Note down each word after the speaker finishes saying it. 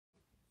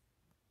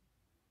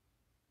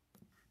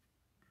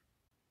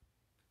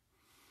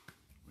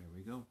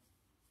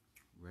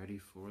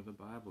for the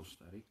Bible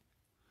study.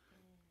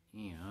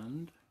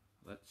 And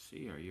let's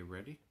see, are you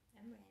ready?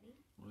 I'm ready.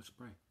 Let's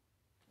pray.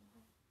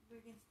 We're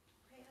going to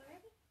pray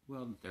already?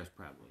 Well, there's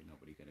probably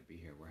nobody going to be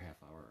here. We're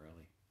half hour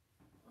early.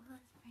 Well,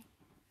 let's pray.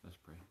 Let's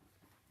pray.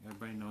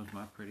 Everybody knows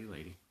my pretty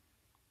lady.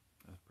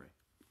 Let's pray.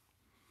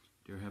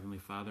 Dear Heavenly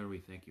Father, we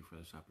thank you for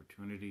this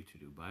opportunity to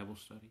do Bible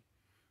study.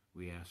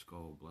 We ask,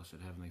 oh, blessed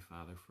Heavenly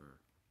Father, for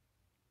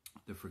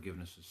the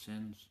forgiveness of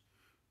sins,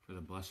 for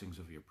the blessings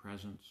of your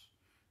presence,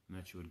 and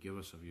that you would give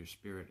us of your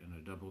Spirit in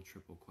a double,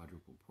 triple,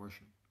 quadruple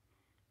portion,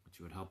 that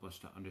you would help us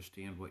to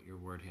understand what your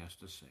word has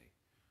to say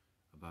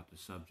about the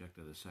subject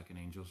of the second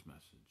angel's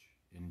message.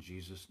 In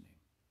Jesus' name,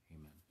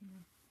 amen.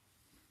 Amen.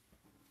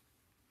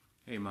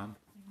 Hey, Mom.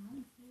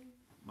 Mom's here.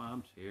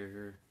 Mom's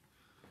here.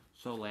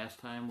 So last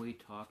time we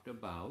talked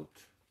about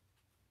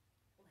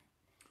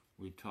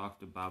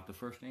the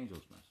first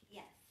angel's message.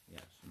 Yes.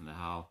 Yes, and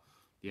how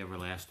the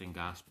everlasting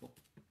gospel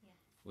Yes.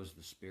 was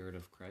the Spirit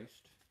of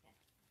Christ Yes.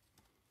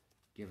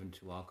 given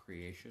to all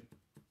creation,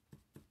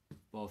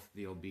 both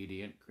the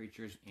obedient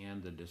creatures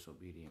and the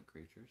disobedient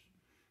creatures.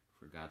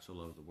 For God so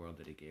loved the world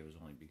that he gave his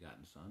only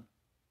begotten Son,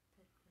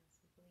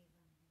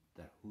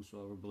 that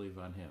whosoever believe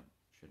on him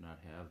should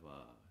not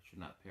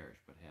perish,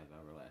 but have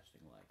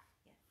everlasting life.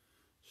 Yes.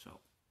 So,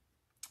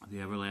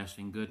 the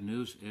everlasting good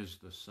news is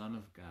the Son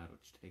of God,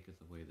 which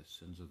taketh away the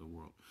sins of the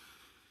world.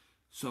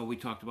 So we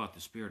talked about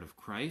the Spirit of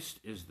Christ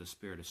is the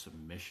spirit of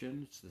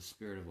submission. It's the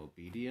spirit of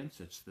obedience.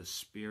 It's the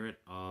spirit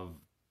of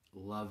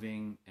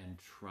loving and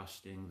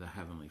trusting the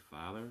Heavenly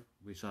Father.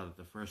 We saw that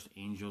the first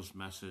angel's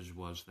message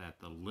was that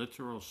the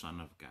literal Son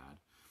of God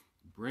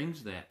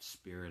brings that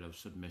spirit of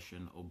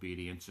submission,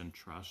 obedience, and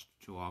trust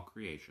to all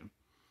creation.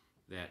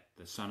 That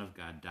the Son of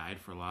God died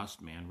for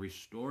lost man,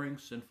 restoring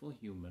sinful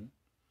human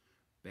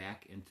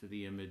back into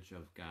the image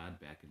of God,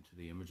 back into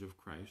the image of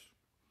Christ.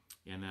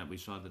 And that we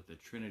saw that the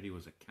Trinity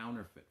was a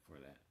counterfeit for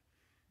that.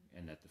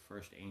 And that the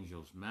first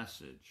angel's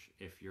message,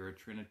 if you're a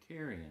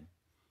Trinitarian,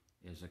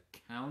 is a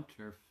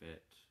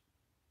counterfeit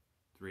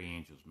three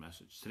angels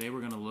message. Today we're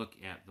going to look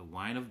at the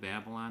wine of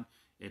Babylon,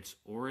 its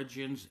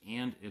origins,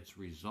 and its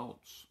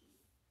results.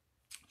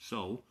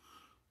 So,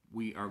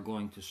 we are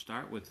going to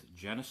start with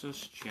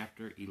Genesis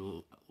chapter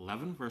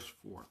 11, verse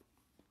 4.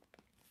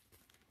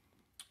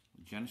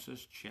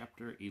 Genesis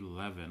chapter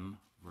 11,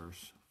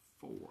 verse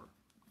 4.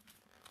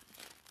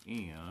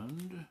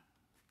 And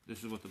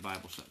this is what the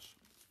Bible says.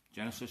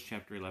 Genesis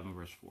chapter 11,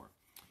 verse 4.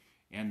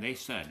 And they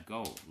said,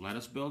 Go, let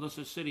us build us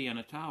a city and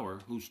a tower,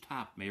 whose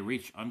top may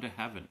reach unto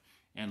heaven,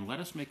 and let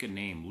us make a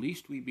name,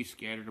 lest we be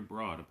scattered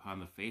abroad upon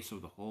the face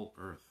of the whole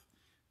earth.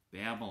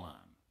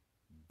 Babylon,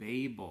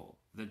 Babel,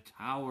 the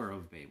Tower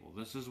of Babel.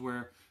 This is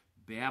where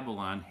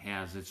Babylon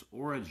has its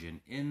origin,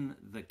 in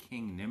the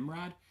king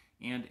Nimrod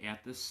and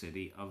at the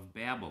city of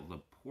Babel, the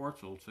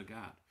portal to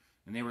God.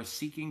 And they were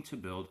seeking to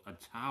build a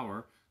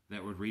tower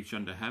that would reach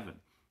unto heaven,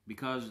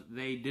 because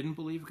they didn't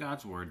believe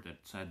God's word that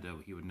said that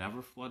he would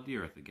never flood the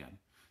earth again.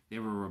 They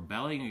were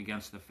rebelling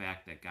against the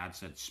fact that God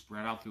said,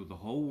 spread out through the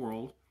whole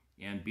world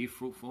and be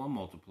fruitful and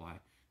multiply.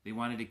 They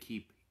wanted to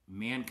keep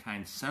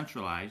mankind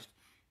centralized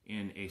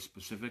in a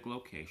specific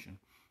location.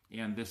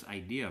 And this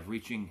idea of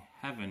reaching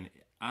heaven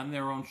on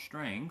their own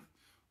strength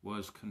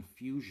was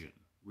confusion,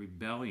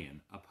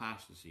 rebellion,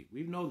 apostasy.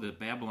 We know that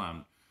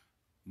Babylon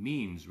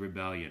means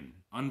rebellion,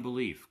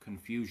 unbelief,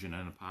 confusion,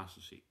 and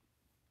apostasy.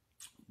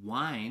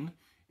 Wine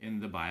in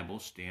the Bible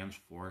stands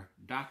for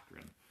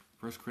doctrine.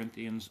 1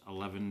 Corinthians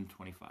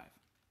 11:25.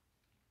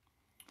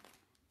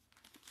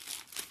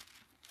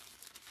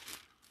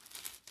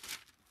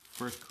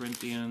 1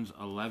 Corinthians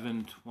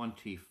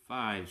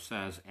 11:25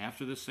 says,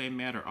 After the same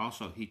matter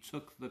also he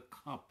took the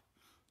cup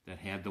that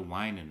had the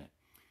wine in it,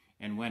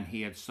 and when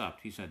he had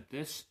supped, he said,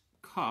 This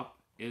cup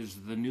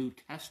is the New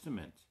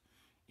Testament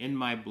in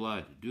my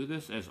blood. Do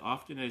this as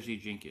often as ye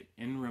drink it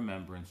in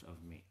remembrance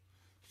of me.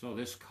 So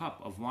this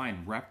cup of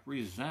wine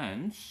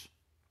represents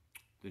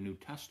the New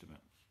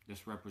Testament.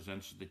 This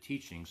represents the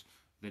teachings,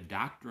 the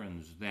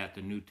doctrines that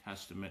the New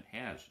Testament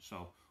has.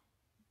 So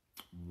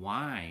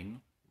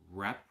wine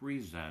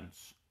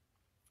represents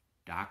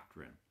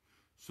doctrine.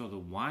 So the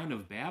wine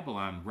of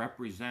Babylon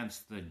represents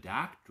the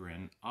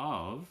doctrine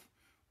of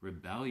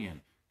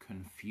rebellion,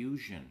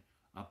 confusion,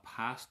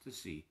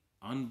 apostasy,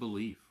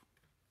 unbelief.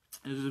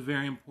 It is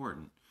very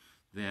important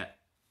that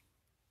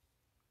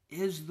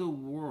is the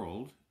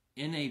world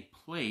in a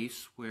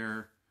place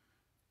where,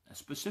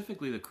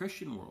 specifically the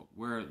Christian world,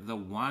 where the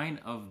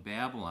wine of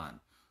Babylon,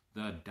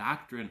 the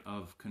doctrine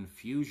of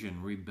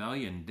confusion,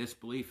 rebellion,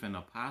 disbelief, and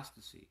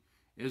apostasy,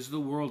 is the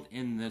world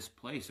in this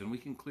place? And we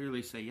can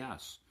clearly say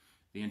yes.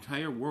 The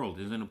entire world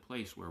is in a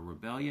place where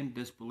rebellion,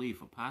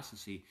 disbelief,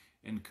 apostasy,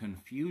 and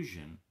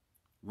confusion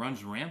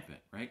runs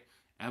rampant, right?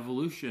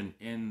 Evolution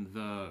in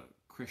the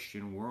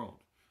Christian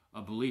world,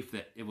 a belief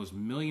that it was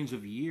millions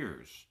of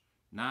years,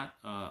 not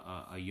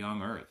a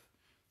young earth.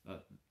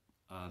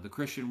 The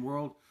Christian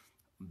world,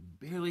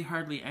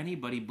 hardly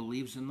anybody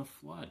believes in the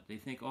flood. They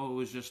think, oh, it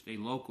was just a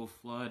local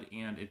flood,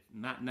 and it's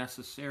not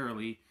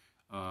necessarily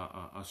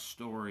a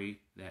story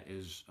that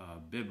is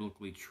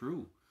biblically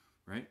true,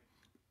 right?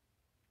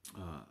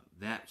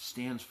 That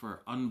stands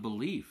for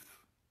unbelief.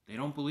 They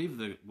don't believe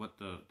the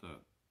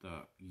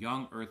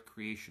young earth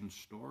creation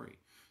story.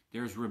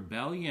 There's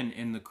rebellion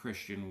in the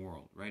Christian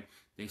world, right?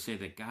 They say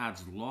that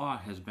God's law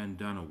has been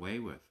done away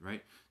with,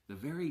 right? The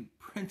very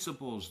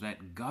principles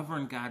that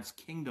govern God's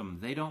kingdom,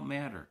 they don't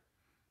matter.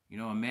 You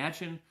know,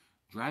 imagine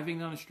driving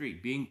down the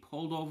street, being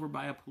pulled over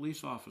by a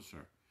police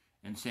officer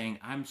and saying,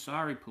 "I'm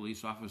sorry,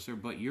 police officer,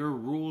 but your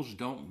rules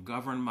don't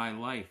govern my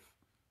life.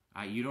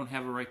 You don't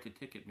have a right to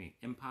ticket me."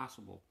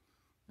 Impossible.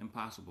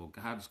 Impossible.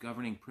 God's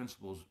governing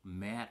principles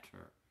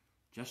matter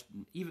just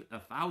even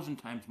 1,000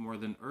 times more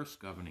than earth's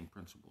governing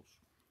principles.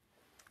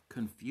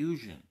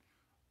 Confusion,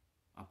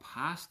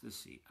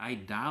 apostasy,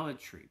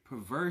 idolatry,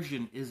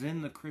 perversion is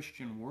in the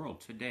Christian world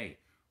today,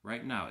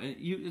 right now.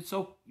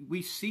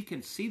 We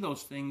can see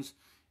those things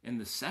in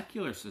the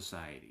secular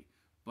society,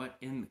 but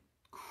in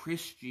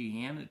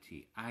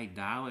Christianity,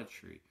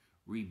 idolatry,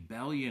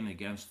 rebellion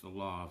against the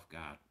law of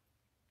God,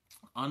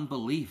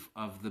 unbelief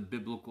of the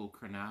biblical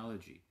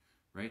chronology,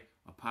 right?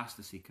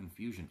 Apostasy,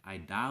 confusion,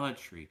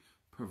 idolatry,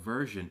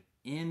 perversion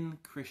in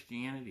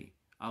Christianity,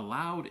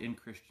 allowed in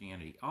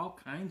Christianity, all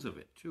kinds of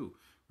it too,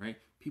 right?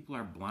 People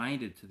are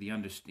blinded to the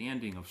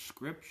understanding of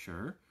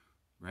Scripture,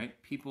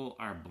 right? People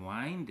are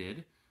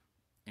blinded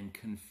and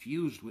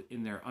confused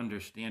in their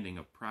understanding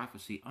of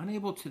prophecy,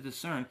 unable to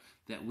discern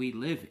that we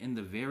live in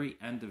the very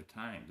end of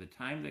time, the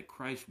time that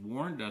Christ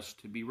warned us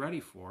to be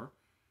ready for.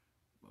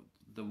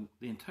 The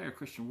entire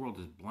Christian world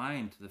is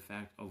blind to the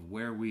fact of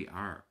where we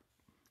are.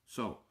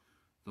 So,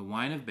 the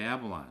wine of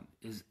Babylon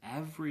is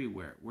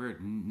everywhere. We're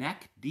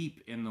neck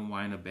deep in the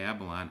wine of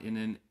Babylon and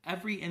in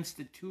every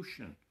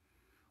institution,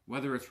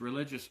 whether it's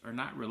religious or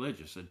not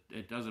religious,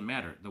 it doesn't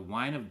matter. The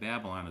wine of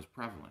Babylon is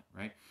prevalent,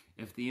 right?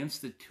 If the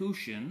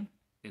institution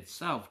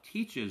itself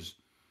teaches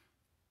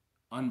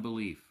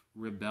unbelief,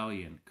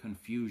 rebellion,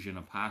 confusion,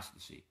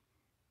 apostasy,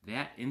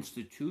 that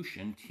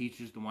institution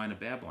teaches the wine of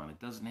Babylon. It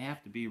doesn't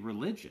have to be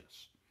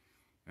religious,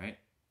 right?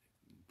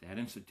 That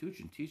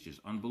institution teaches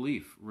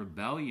unbelief,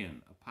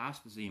 rebellion,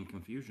 apostasy, and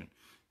confusion.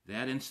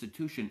 That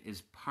institution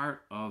is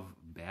part of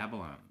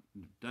Babylon.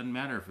 It doesn't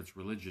matter if it's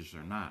religious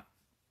or not.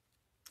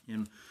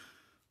 And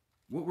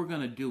what we're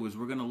going to do is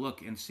we're going to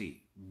look and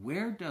see,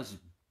 where does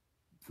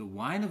the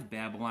wine of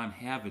Babylon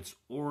have its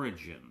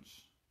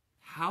origins?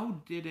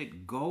 How did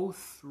it go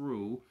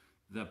through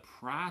the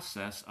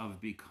process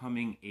of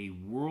becoming a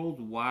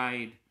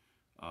worldwide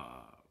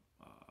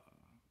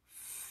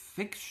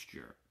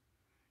fixture?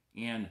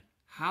 And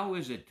how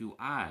is it do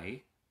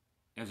I,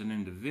 as an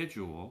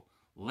individual,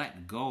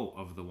 let go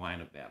of the wine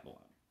of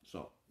Babylon?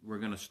 So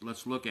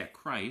let's look at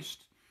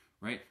Christ,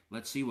 right?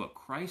 Let's see what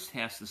Christ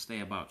has to say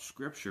about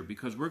Scripture,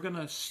 because we're going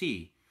to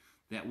see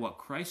that what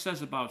Christ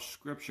says about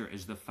Scripture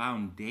is the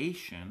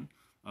foundation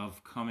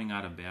of coming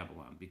out of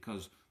Babylon,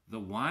 because the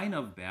wine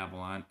of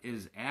Babylon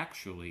is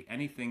actually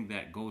anything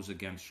that goes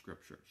against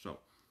Scripture. So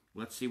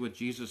let's see what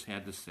Jesus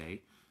had to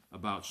say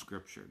about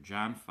Scripture.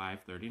 John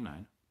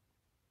 5:39.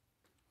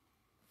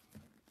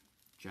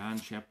 John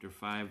chapter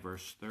 5,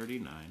 verse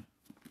 39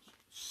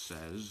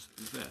 says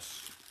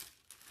this.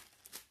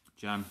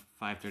 John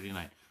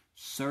 5:39.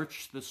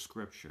 Search the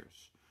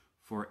Scriptures,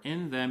 for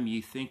in them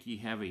ye think ye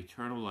have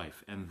eternal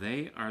life, and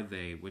they are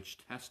they which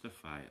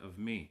testify of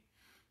me.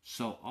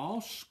 So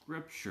all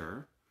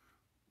Scripture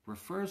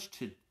refers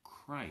to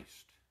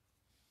Christ.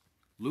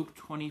 Luke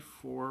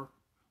 22:44.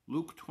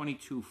 Luke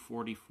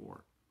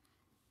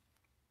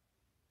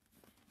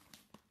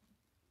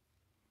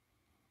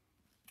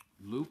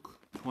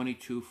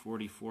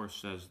 22:44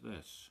 says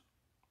this.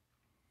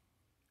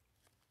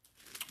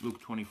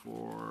 Luke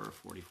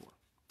 24:44.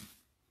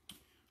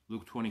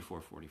 Luke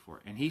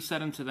 24:44. And he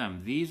said unto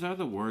them, These are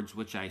the words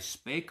which I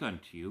spake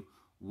unto you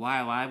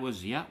while I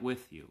was yet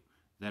with you,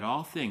 that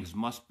all things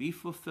must be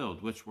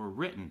fulfilled which were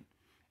written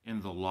in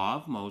the law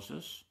of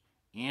Moses,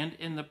 and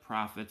in the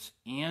prophets,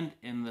 and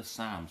in the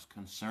Psalms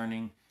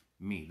concerning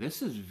me.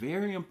 This is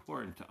very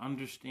important to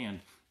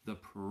understand the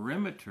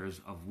perimeters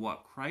of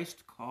what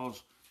Christ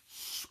calls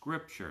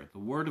Scripture, the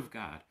Word of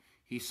God.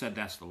 He said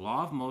that's the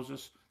law of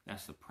Moses,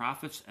 that's the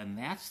prophets, and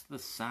that's the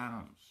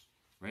Psalms,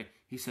 right?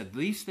 He said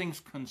these things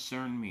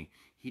concern me.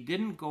 He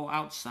didn't go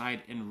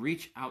outside and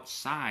reach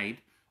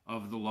outside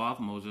of the law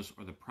of Moses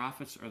or the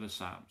prophets or the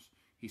Psalms.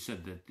 He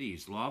said that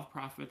these, law of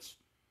prophets,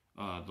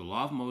 the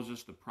law of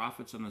Moses, the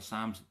prophets, and the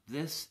Psalms,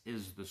 this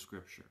is the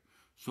Scripture.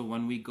 So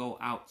when we go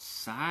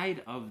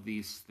outside of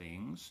these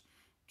things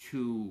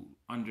to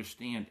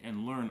understand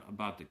and learn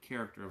about the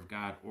character of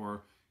God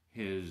or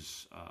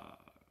his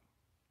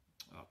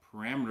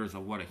parameters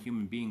of what a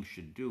human being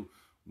should do,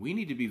 we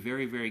need to be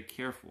very, very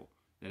careful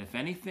that if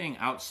anything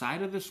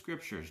outside of the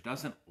Scriptures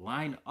doesn't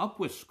line up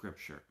with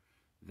Scripture,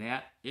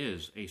 that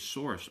is a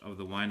source of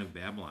the wine of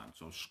Babylon.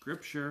 So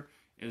Scripture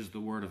is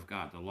the Word of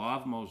God, the law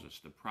of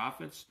Moses, the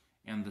prophets,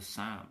 and the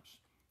Psalms.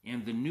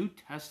 And the New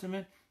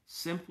Testament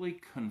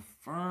simply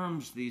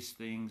confirms these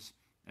things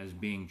as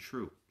being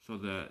true. So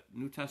the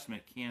New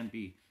Testament can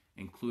be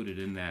included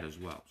in that as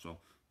well. So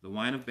the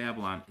wine of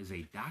Babylon is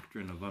a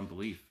doctrine of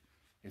unbelief.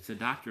 It's a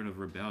doctrine of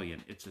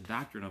rebellion. It's a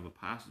doctrine of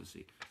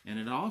apostasy. And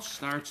it all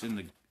starts in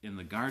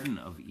the Garden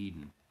of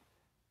Eden.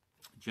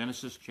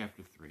 Genesis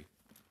chapter 3.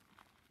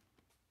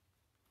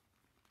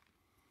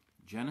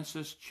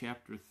 Genesis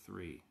chapter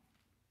 3.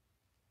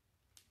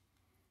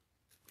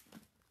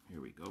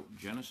 Here we go.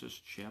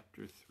 Genesis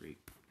chapter 3.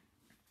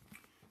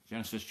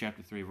 Genesis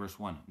chapter 3, verse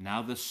 1.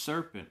 Now the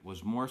serpent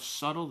was more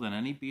subtle than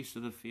any beast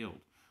of the field,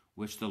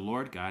 which the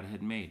Lord God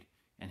had made.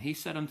 And he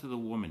said unto the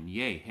woman,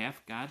 Yea,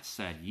 hath God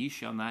said, Ye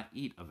shall not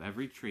eat of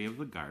every tree of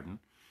the garden?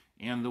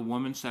 And the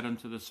woman said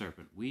unto the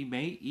serpent, We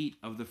may eat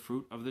of the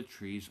fruit of the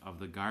trees of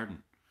the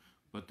garden.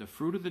 But the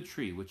fruit of the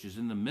tree which is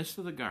in the midst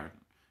of the garden,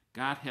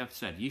 God hath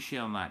said, Ye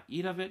shall not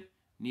eat of it,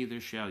 neither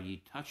shall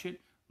ye touch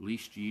it,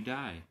 lest ye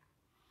die.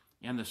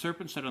 And the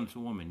serpent said unto the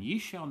woman, Ye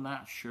shall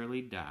not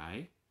surely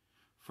die,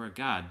 for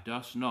God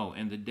doth know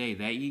in the day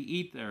that ye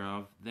eat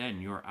thereof, then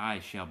your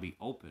eyes shall be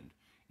opened,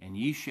 and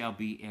ye shall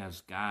be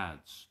as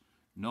gods,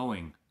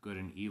 knowing good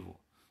and evil.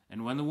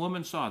 And when the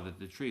woman saw that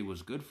the tree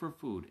was good for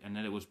food, and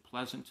that it was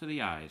pleasant to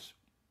the eyes,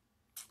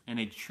 and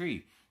a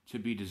tree to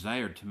be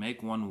desired to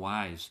make one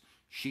wise,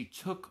 she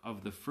took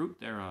of the fruit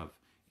thereof,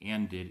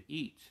 and did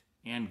eat,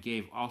 and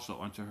gave also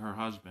unto her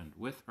husband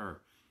with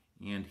her,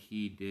 and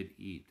he did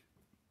eat.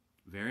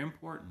 Very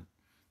important.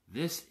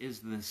 This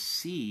is the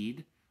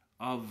seed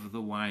of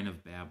the wine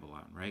of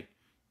Babylon, right?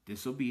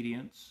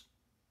 Disobedience,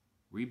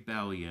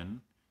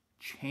 rebellion,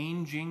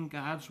 changing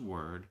God's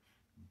word,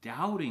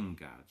 doubting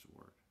God's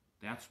word.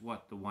 That's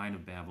what the wine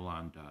of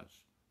Babylon does,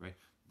 right?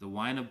 The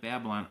wine of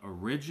Babylon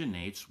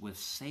originates with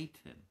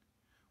Satan,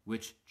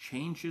 which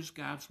changes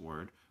God's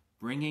word,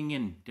 bringing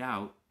in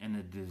doubt and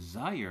a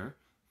desire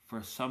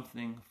for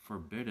something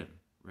forbidden,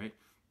 right?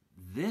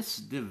 This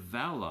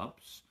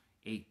develops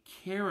a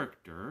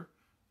character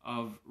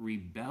of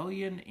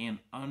rebellion and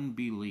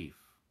unbelief.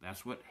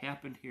 That's what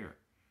happened here.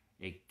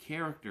 A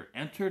character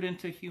entered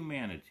into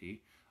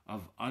humanity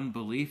of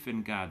unbelief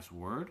in God's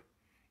word,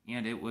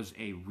 and it was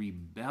a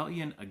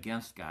rebellion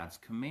against God's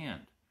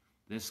command.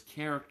 This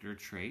character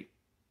trait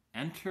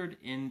entered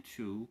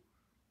into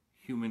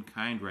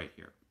humankind right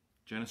here.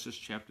 Genesis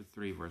chapter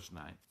 3, verse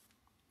 9.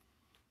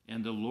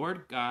 And the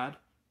Lord God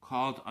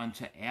called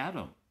unto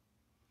Adam,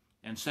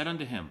 and said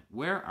unto him,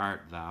 Where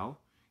art thou?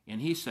 And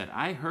he said,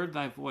 I heard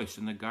thy voice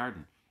in the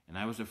garden, and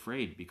I was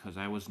afraid, because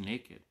I was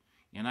naked,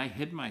 and I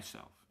hid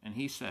myself. And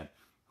he said,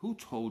 Who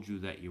told you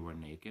that you were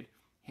naked?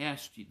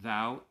 Hast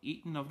thou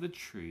eaten of the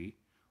tree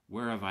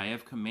whereof I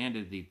have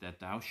commanded thee that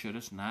thou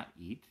shouldest not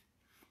eat?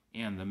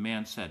 And the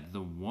man said,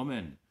 The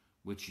woman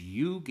which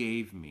you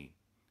gave me,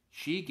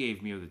 she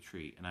gave me of the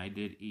tree, and I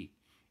did eat.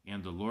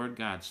 And the Lord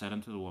God said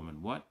unto the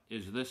woman, What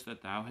is this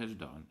that thou hast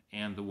done?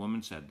 And the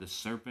woman said, The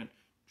serpent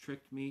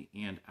tricked me,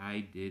 and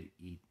I did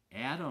eat.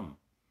 Adam,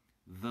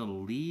 the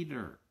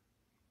leader.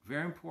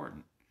 Very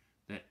important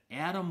that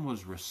Adam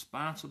was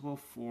responsible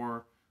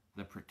for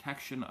the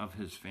protection of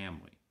his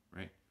family,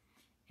 right?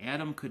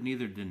 Adam could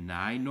neither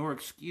deny nor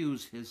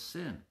excuse his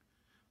sin,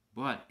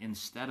 but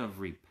instead of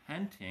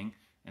repenting,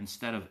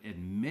 instead of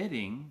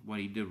admitting what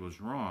he did was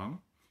wrong,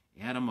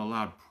 Adam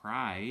allowed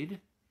pride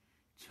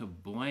to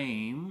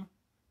blame.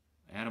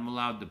 Adam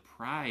allowed the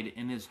pride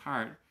in his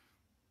heart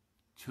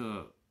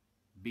to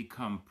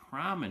become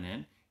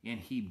prominent, and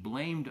he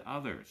blamed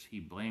others. He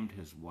blamed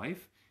his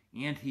wife,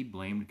 and he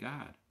blamed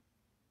God,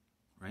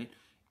 right?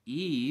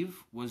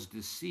 Eve was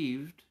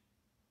deceived,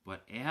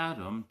 but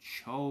Adam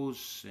chose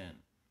sin.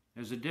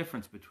 There's a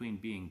difference between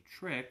being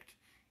tricked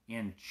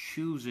and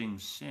choosing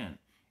sin.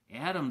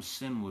 Adam's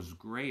sin was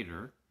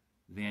greater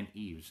than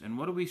Eve's. And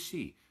what do we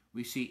see?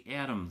 We see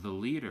Adam, the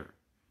leader,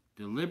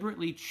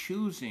 deliberately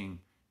choosing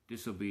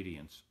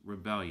disobedience,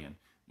 rebellion.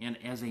 And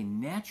as a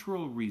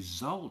natural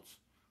result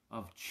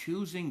of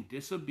choosing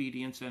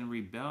disobedience and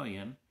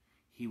rebellion,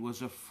 he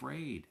was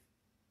afraid,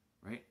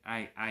 right?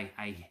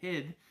 I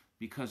hid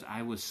because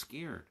I was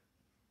scared.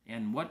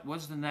 And what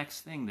was the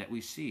next thing that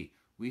we see?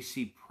 We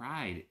see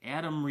pride.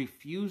 Adam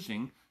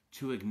refusing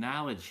to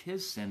acknowledge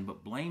his sin,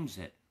 but blames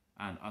it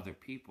on other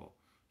people.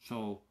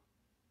 So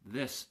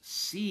this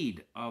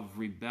seed of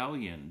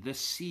rebellion, this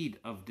seed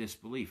of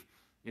disbelief,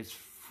 its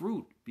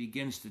fruit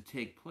begins to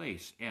take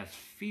place as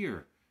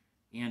fear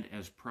and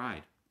as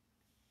pride.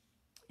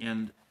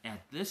 And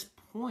at this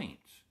point,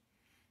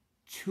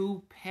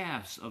 two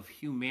paths of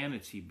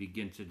humanity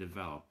begin to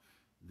develop.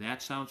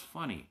 That sounds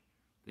funny,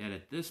 that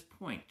at this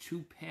point,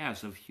 two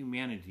paths of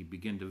humanity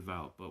begin to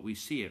develop. But we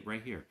see it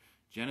right here.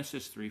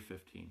 Genesis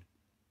 3:15.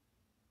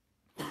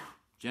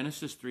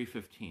 Genesis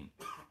 3:15.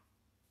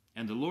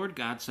 And the Lord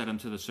God said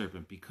unto the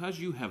serpent, Because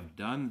you have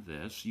done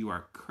this, you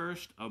are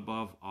cursed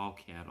above all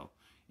cattle,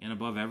 and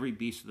above every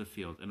beast of the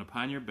field, and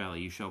upon your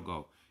belly you shall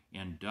go,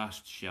 and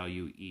dust shall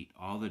you eat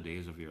all the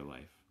days of your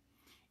life.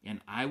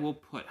 And I will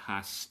put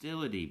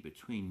hostility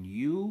between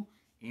you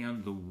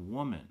and the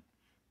woman,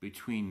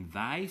 between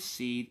thy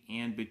seed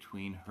and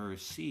between her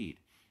seed.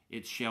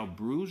 It shall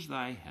bruise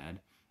thy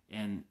head,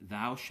 and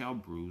thou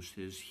shalt bruise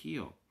his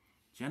heel.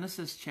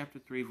 Genesis chapter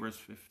 3, verse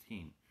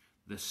 15.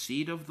 the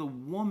seed of the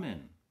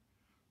woman,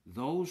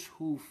 those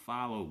who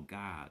follow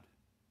God.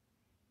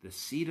 The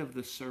seed of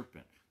the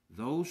serpent,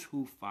 those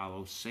who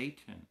follow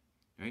Satan,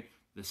 right?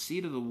 The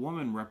seed of the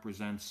woman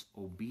represents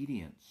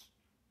obedience.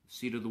 The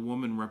seed of the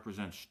woman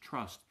represents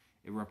trust.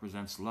 It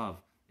represents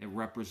love. It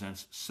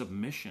represents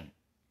submission.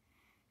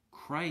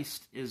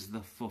 Christ is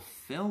the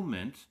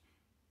fulfillment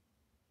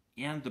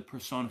and the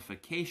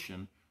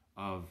personification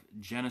of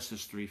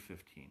Genesis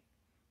 3:15.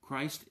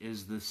 Christ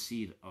is the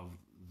seed of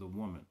the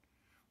woman.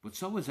 But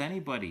so is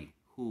anybody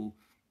who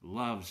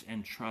loves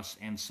and trusts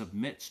and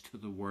submits to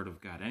the word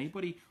of God.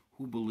 Anybody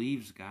who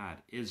believes God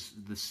is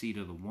the seed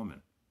of the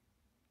woman,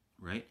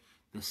 right?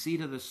 The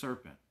seed of the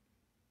serpent,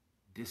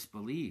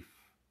 disbelief,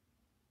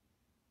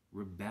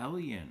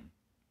 rebellion,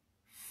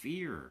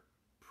 fear,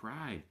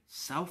 pride,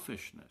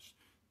 selfishness.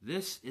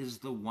 This is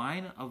the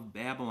wine of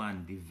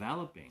Babylon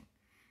developing,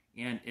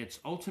 and its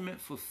ultimate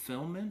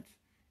fulfillment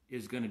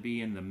is going to be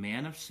in the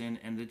man of sin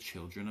and the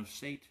children of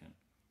Satan.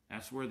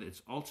 That's where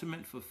its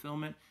ultimate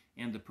fulfillment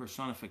and the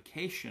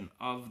personification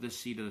of the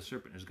seed of the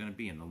serpent is going to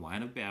be in the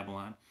wine of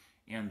Babylon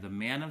and the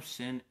man of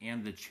sin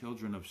and the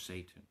children of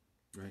Satan,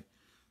 right?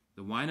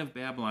 The wine of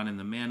Babylon and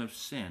the man of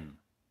sin,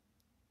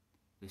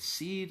 the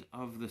seed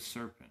of the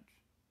serpent,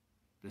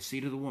 the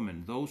seed of the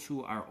woman, those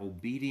who are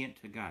obedient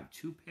to God.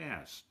 Two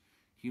paths.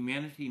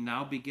 Humanity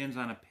now begins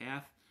on a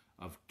path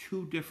of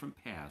two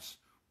different paths,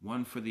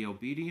 one for the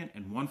obedient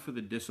and one for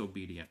the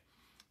disobedient.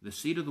 The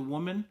seed of the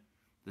woman,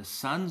 the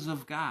sons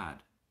of God,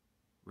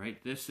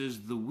 right? This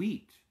is the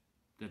wheat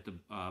that the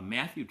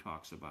Matthew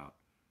talks about.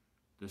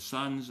 The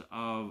sons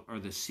of, or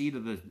the seed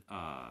of the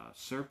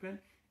serpent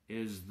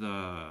is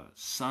the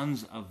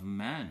sons of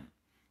men.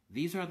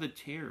 These are the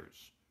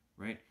tares,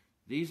 right?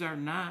 These are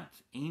not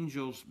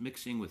angels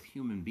mixing with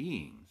human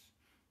beings.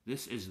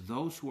 This is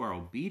those who are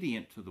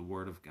obedient to the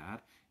word of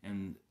God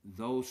and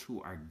those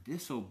who are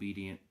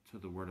disobedient to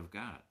the word of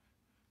God.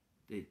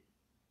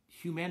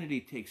 Humanity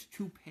takes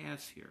two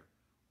paths here.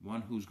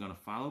 One who's going to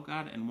follow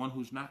God and one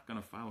who's not going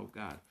to follow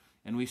God.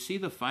 And we see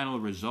the final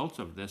results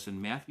of this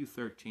in Matthew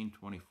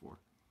 13:24.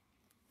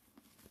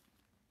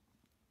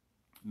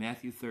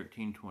 Matthew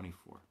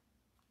 13:24.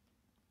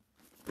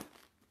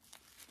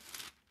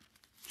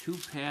 Two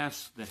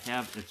paths that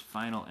have its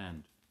final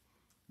end.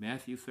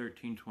 Matthew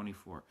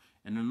 13:24.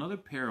 And another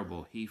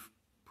parable he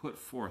put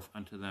forth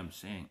unto them,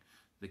 saying,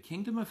 The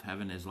kingdom of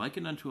heaven is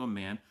likened unto a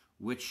man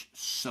which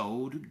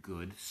sowed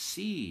good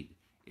seed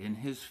in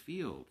his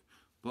field.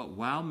 But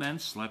while men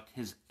slept,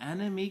 his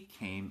enemy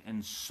came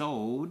and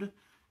sowed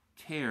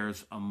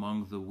tares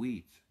among the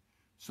wheat.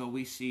 So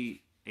we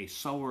see a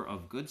sower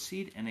of good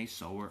seed and a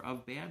sower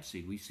of bad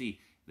seed. We see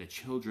the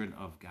children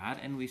of God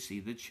and we see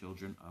the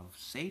children of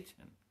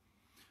Satan.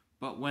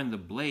 But when the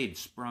blade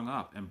sprung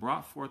up and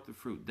brought forth the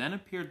fruit, then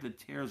appeared the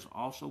tares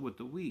also with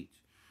the wheat.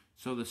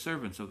 So the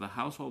servants of the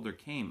householder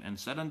came and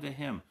said unto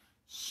him,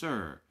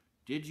 Sir,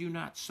 did you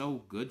not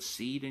sow good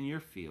seed in your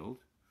field?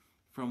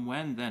 From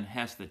when then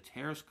has the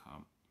tares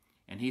come?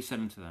 And he said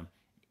unto them,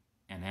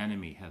 An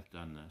enemy hath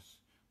done this.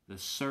 The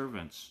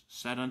servants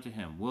said unto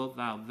him, Wilt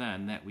thou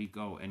then that we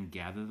go and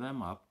gather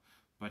them up?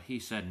 But he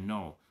said,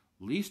 No,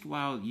 lest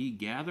while ye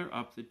gather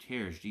up the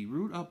tares, ye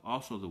root up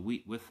also the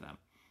wheat with them.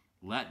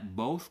 Let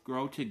both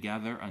grow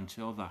together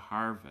until the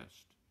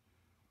harvest.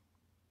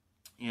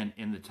 And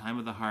in the time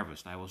of the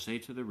harvest I will say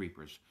to the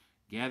reapers,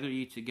 Gather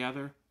ye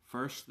together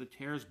first the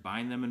tares,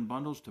 bind them in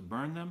bundles to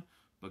burn them,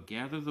 but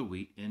gather the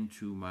wheat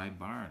into my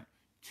barn.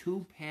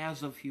 Two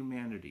paths of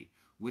humanity,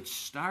 which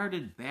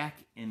started back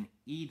in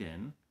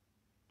Eden,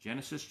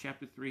 Genesis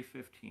chapter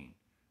 3:15.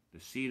 The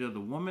seed of the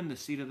woman, the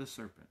seed of the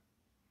serpent,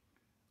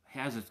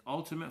 has its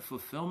ultimate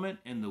fulfillment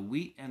in the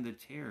wheat and the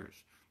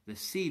tares. The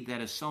seed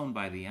that is sown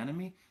by the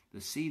enemy,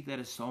 the seed that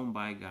is sown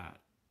by God.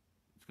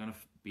 It's going to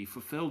be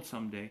fulfilled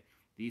someday.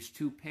 These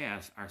two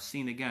paths are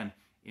seen again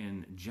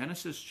in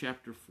Genesis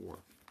chapter 4.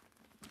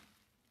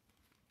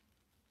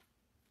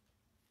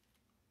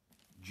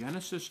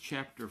 Genesis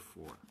chapter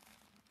 4.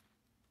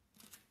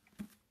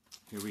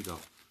 Here we go.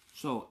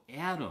 So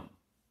Adam,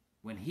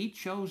 when he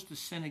chose to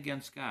sin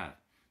against God,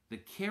 the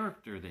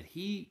character that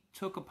he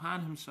took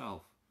upon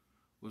himself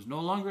was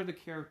no longer the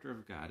character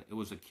of God. It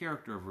was a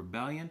character of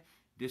rebellion,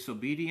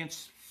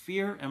 disobedience,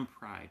 fear, and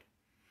pride.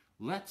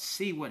 Let's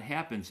see what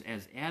happens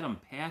as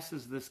Adam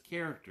passes this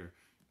character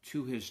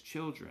to his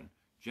children.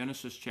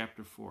 Genesis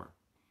chapter 4.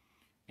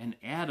 And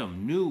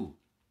Adam knew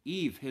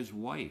Eve, his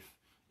wife,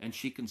 and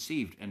she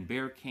conceived and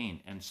bare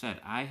Cain, and said,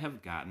 I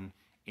have gotten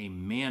a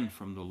man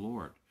from the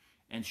Lord.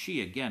 And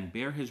she again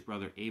bare his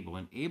brother Abel.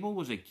 And Abel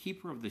was a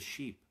keeper of the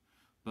sheep,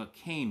 but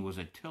Cain was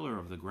a tiller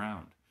of the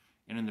ground.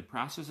 And in the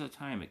process of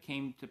time it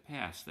came to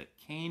pass that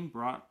Cain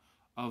brought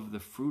of the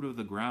fruit of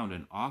the ground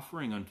an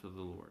offering unto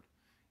the Lord.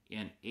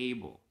 And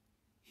Abel,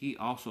 he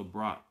also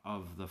brought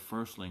of the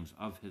firstlings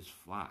of his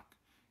flock,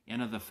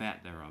 and of the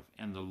fat thereof.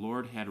 And the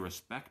Lord had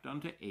respect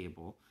unto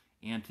Abel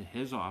and to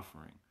his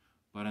offering,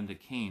 but unto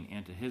Cain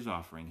and to his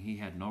offering he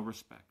had no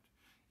respect.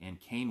 And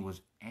Cain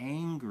was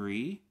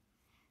angry,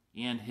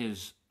 and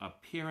his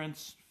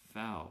appearance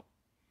fell.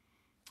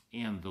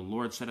 And the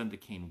Lord said unto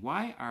Cain,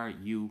 Why are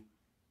you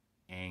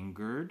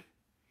angered?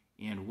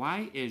 And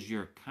why is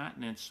your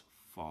countenance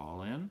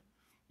fallen?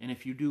 And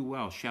if you do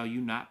well, shall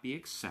you not be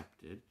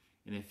accepted?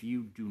 And if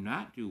you do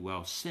not do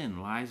well,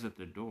 sin lies at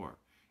the door,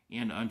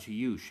 and unto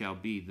you shall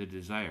be the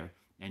desire,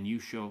 and you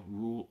shall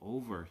rule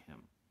over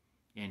him.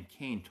 And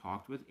Cain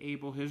talked with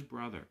Abel his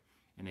brother,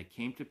 and it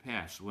came to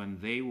pass, when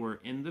they were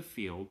in the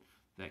field,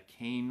 that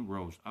Cain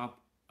rose up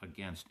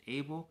against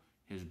Abel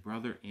his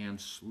brother, and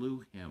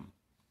slew him.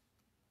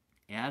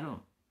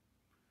 Adam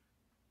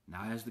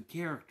now has the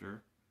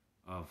character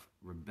of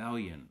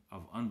rebellion,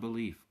 of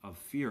unbelief, of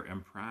fear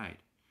and pride.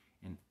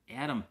 And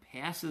Adam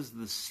passes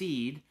the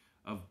seed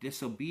of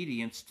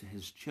disobedience to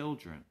his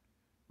children,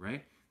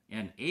 right?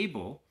 And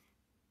Abel,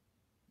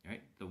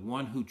 right, the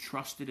one who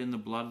trusted in the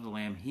blood of the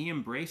Lamb, he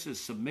embraces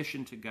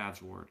submission to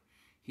God's word.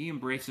 He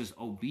embraces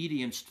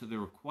obedience to the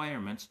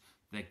requirements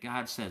that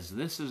God says,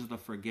 this is the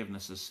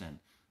forgiveness of sin,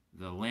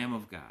 the Lamb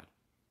of God.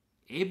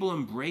 Abel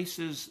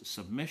embraces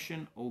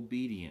submission,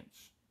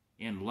 obedience,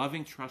 and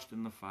loving trust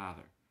in the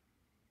Father.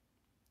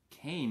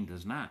 Cain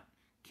does not.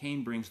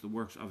 Cain brings the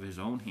works of his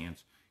own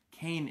hands.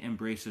 Cain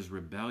embraces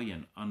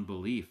rebellion,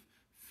 unbelief,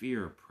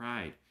 fear,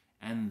 pride,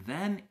 and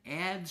then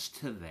adds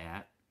to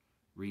that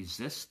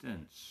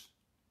resistance,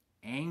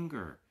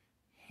 anger,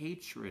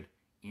 hatred,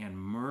 and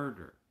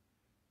murder.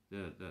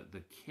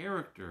 The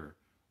character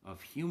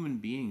of human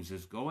beings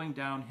is going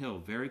downhill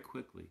very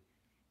quickly,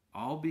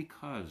 all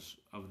because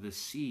of the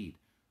seed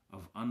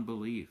of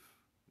unbelief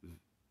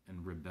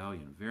and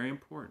rebellion. Very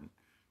important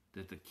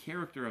that the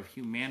character of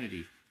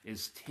humanity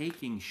is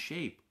taking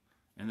shape,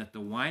 and that the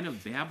wine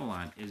of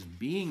Babylon is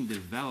being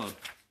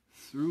developed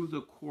through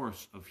the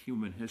course of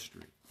human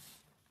history.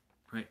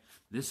 Right?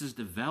 This is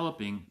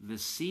developing the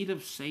seed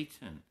of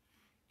Satan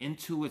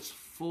into its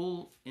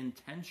full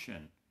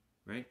intention,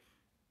 right?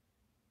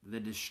 The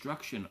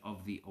destruction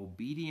of the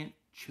obedient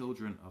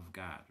children of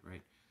God,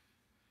 right?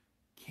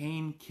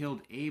 Cain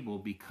killed Abel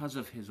because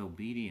of his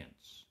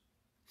obedience.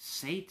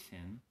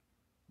 Satan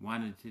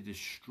wanted to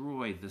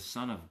destroy the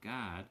Son of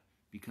God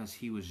because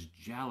he was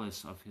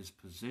jealous of his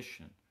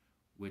position,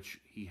 which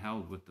he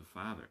held with the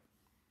Father.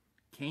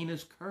 Cain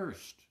is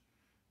cursed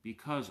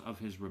because of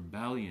his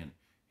rebellion,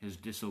 his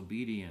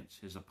disobedience,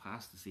 his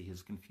apostasy,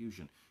 his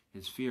confusion,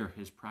 his fear,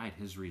 his pride,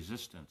 his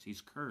resistance.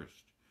 He's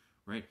cursed,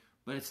 right?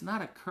 But it's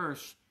not a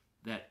curse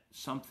that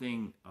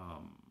something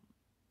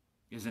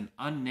is an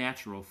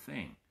unnatural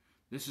thing.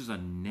 This is a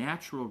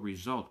natural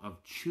result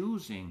of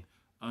choosing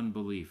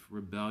unbelief,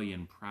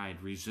 rebellion, pride,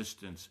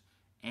 resistance,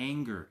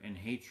 anger, and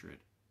hatred.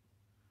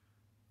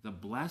 The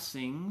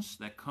blessings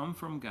that come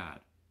from God,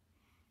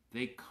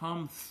 they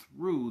come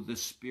through the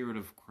Spirit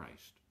of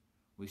Christ.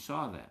 We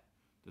saw that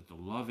the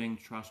loving,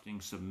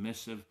 trusting,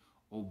 submissive,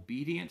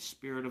 obedient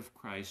Spirit of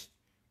Christ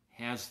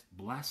has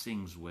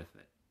blessings with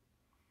it.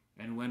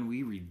 And when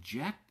we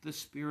reject the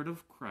Spirit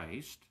of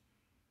Christ,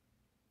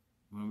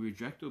 when we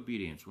reject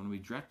obedience, when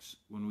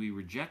we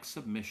reject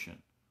submission,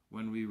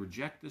 when we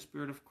reject the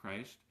Spirit of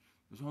Christ,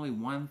 there's only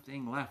one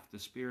thing left, the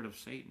spirit of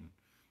Satan.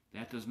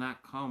 That does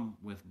not come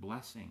with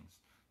blessings.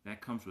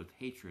 That comes with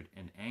hatred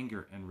and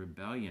anger and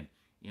rebellion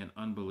and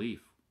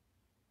unbelief.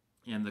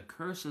 And the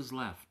curse is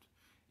left,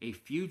 a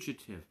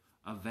fugitive,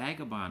 a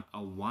vagabond,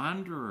 a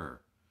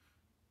wanderer.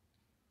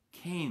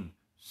 Cain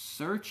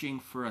searching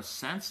for a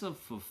sense of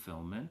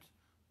fulfillment,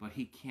 but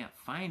he can't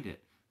find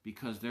it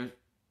because there's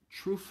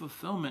true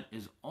fulfillment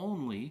is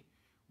only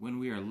when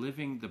we are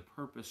living the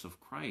purpose of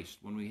Christ,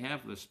 when we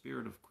have the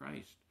Spirit of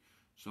Christ.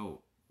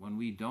 So when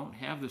we don't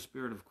have the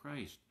Spirit of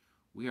Christ,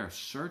 we are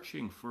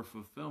searching for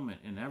fulfillment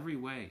in every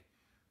way.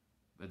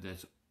 But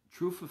that's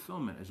true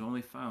fulfillment is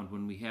only found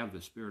when we have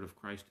the Spirit of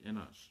Christ in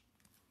us.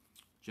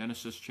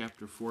 Genesis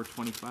chapter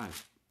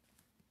 4:25.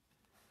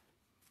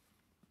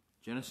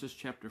 Genesis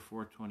chapter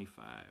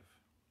 4:25.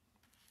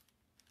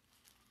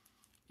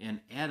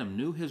 And Adam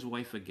knew his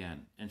wife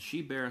again, and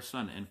she bare a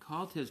son, and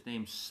called his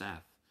name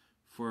Seth.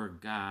 For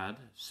God,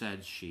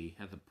 said she,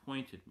 hath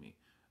appointed me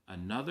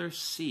another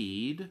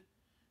seed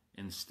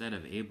instead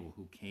of Abel,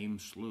 who Cain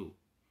slew.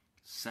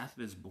 Seth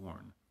is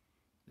born.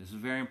 This is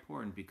very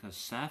important because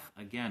Seth,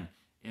 again,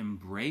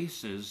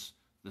 embraces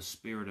the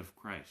Spirit of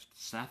Christ.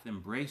 Seth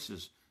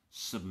embraces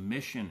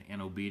submission and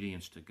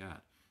obedience to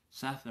God.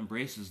 Seth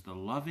embraces the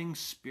loving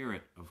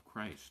Spirit of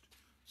Christ.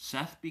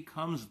 Seth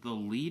becomes the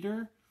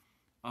leader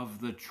of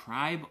the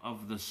tribe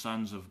of the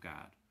sons of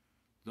God.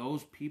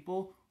 Those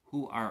people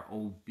who are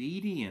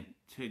obedient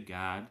to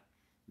God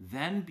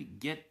then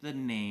get the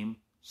name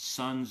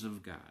sons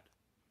of God.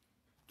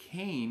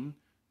 Cain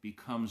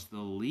becomes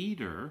the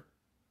leader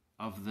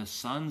of the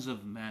sons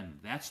of men.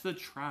 That's the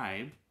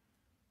tribe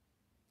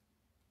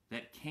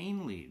that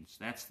Cain leads.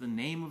 That's the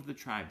name of the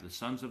tribe, the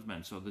sons of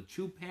men. So the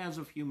two paths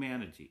of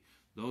humanity,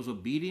 those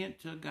obedient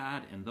to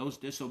God and those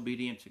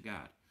disobedient to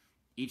God,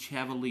 each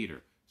have a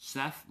leader.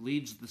 Seth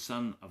leads the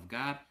son of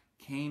God.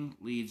 Cain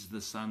leads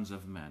the sons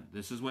of men.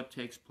 This is what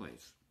takes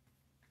place.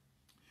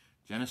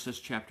 Genesis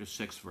chapter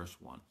 6, verse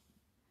 1.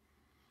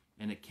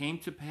 And it came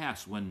to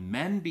pass, when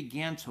men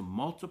began to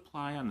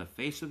multiply on the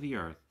face of the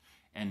earth,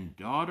 and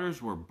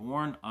daughters were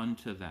born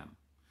unto them,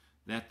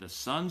 that the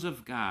sons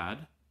of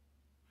God,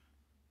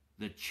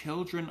 the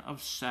children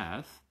of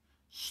Seth,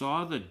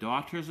 saw the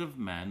daughters of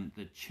men,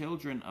 the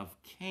children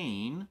of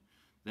Cain,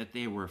 that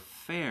they were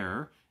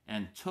fair,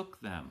 and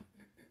took them,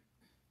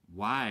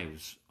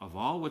 wives of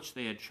all which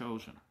they had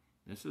chosen.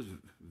 This is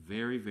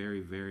very,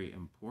 very, very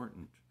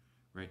important,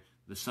 right?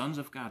 The sons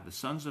of God, the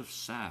sons of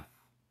Seth,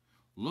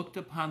 looked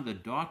upon the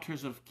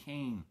daughters of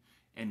Cain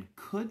and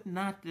could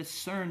not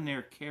discern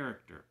their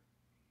character.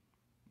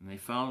 And they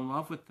fell in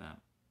love with them,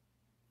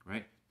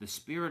 right? The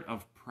spirit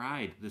of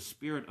pride, the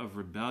spirit of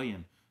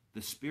rebellion,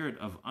 the spirit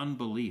of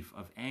unbelief,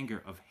 of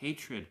anger, of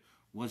hatred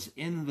was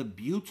in the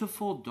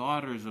beautiful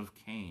daughters of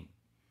Cain.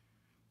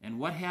 And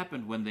what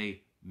happened when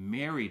they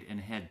married and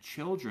had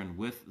children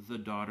with the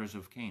daughters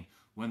of Cain?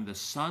 When the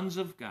sons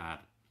of God,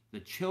 the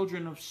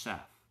children of Seth,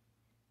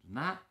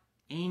 not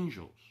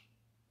angels,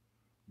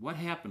 what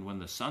happened when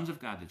the sons of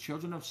God, the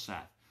children of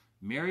Seth,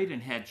 married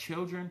and had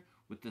children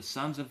with the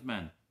sons of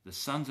men, the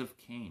sons of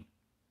Cain?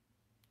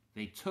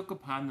 They took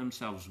upon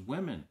themselves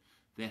women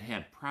that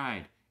had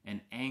pride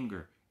and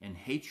anger and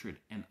hatred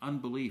and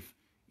unbelief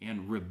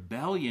and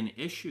rebellion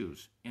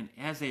issues. And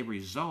as a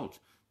result,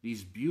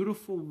 these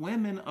beautiful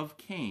women of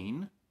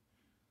Cain,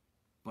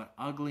 but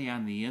ugly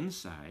on the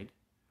inside,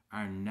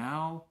 are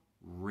now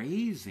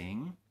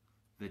raising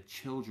the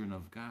children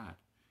of God.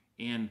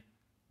 And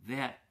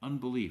that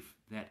unbelief,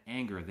 that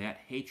anger, that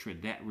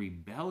hatred, that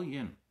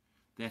rebellion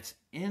that's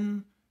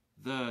in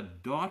the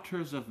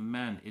daughters of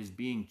men is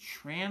being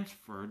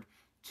transferred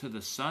to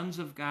the sons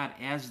of God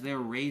as they're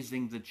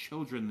raising the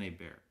children they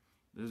bear.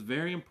 This is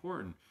very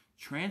important.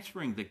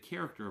 Transferring the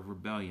character of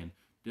rebellion,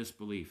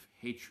 disbelief,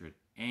 hatred,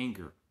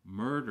 anger,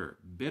 murder,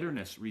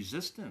 bitterness,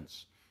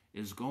 resistance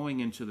is going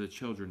into the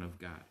children of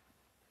God.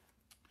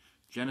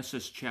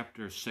 Genesis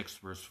chapter 6,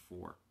 verse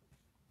 4.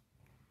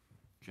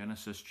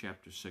 Genesis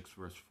chapter 6,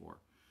 verse 4.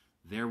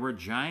 There were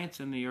giants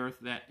in the earth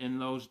that in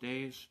those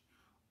days,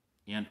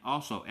 and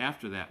also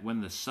after that,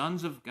 when the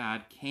sons of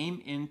God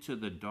came into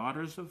the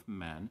daughters of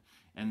men,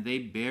 and they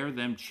bare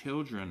them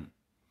children,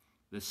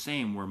 the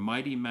same were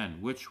mighty men,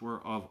 which were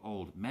of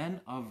old,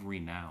 men of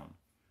renown.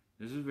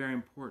 This is very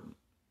important.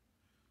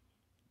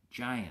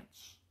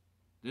 Giants.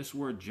 This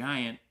word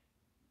giant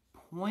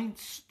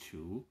points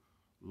to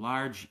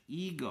large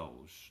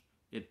egos.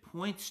 It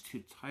points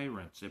to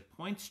tyrants. It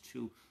points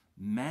to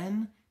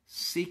men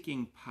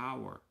seeking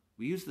power.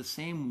 We use the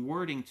same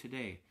wording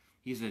today.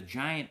 He's a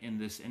giant in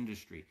this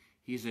industry.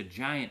 He's a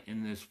giant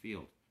in this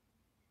field.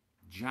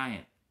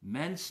 Giant.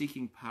 Men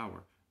seeking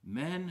power.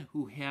 Men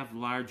who have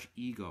large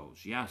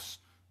egos. Yes,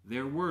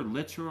 there were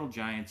literal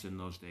giants in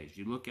those days.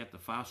 You look at the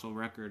fossil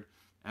record,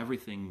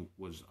 everything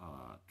was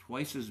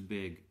twice as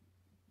big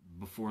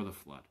before the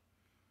flood.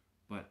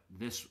 But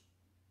this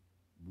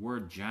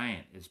word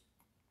giant is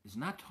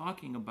not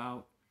talking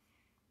about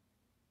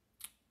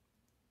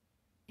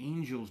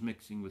angels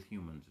mixing with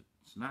humans.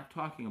 It's not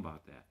talking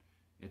about that.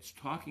 It's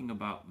talking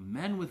about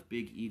men with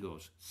big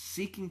egos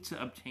seeking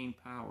to obtain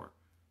power.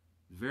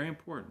 Very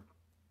important.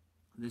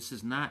 This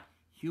is not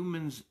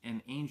humans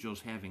and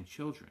angels having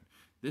children.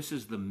 This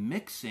is the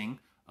mixing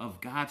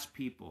of God's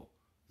people,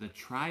 the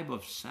tribe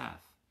of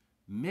Seth,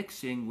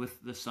 mixing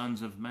with the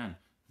sons of men,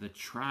 the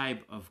tribe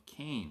of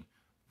Cain,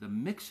 the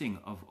mixing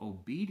of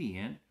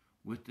obedient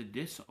with the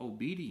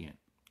disobedient.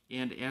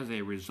 And as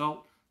a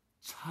result,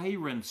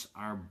 tyrants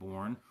are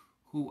born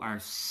who are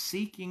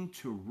seeking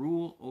to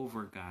rule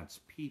over God's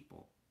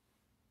people.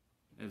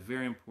 That's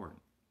very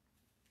important.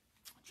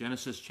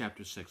 Genesis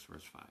chapter 6,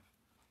 verse 5.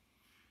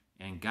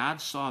 And God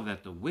saw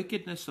that the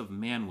wickedness of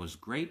man was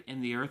great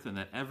in the earth, and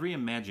that every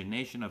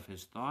imagination of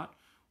his thought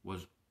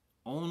was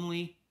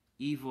only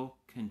evil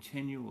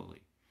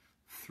continually.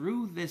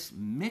 Through this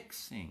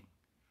mixing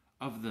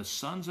of the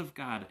sons of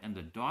God and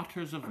the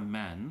daughters of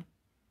men,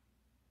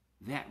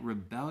 that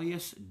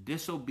rebellious,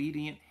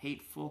 disobedient,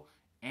 hateful,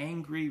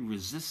 angry,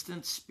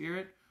 resistant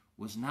spirit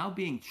was now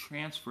being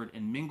transferred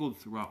and mingled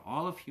throughout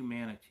all of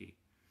humanity.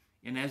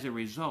 And as a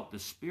result, the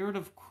Spirit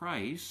of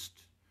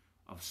Christ,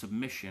 of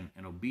submission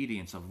and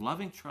obedience, of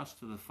loving trust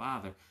to the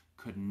Father,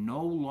 could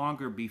no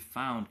longer be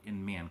found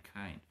in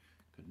mankind.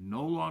 Could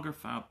no longer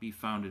be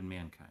found in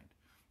mankind.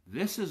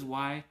 This is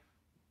why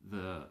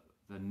the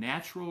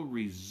natural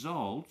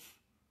result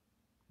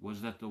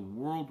was that the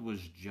world was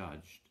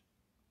judged,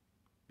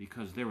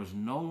 because there was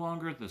no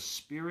longer the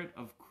Spirit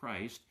of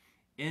Christ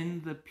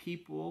in the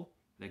people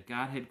that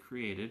God had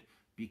created,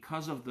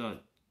 because of the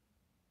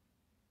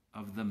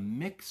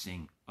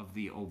mixing of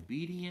the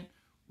obedient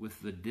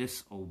with the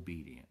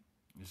disobedient.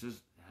 This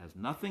has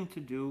nothing to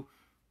do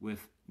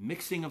with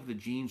mixing of the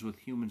genes with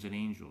humans and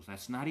angels.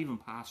 That's not even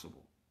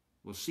possible.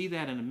 We'll see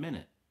that in a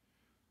minute.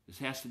 This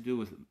has to do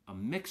with a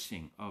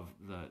mixing of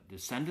the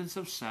descendants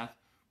of Seth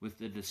with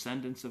the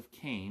descendants of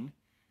Cain.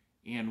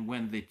 And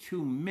when the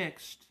two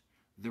mixed,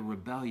 the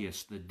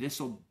rebellious, the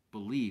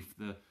disbelief,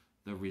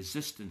 the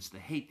resistance, the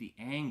hate, the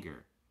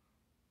anger,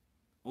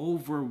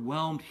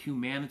 overwhelmed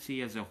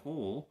humanity as a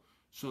whole,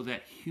 so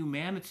that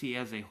humanity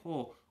as a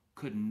whole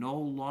could no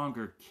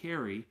longer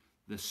carry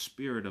the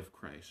Spirit of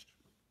Christ.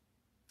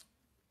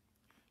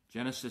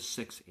 Genesis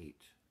 6:8.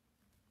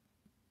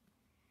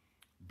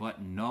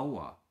 But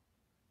Noah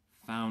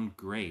found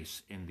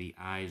grace in the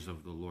eyes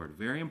of the Lord.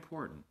 Very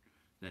important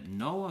that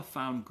Noah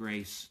found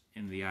grace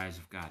in the eyes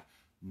of God.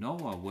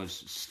 Noah was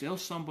still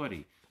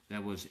somebody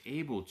that was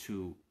able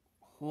to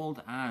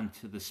hold on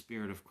to the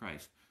Spirit of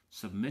Christ,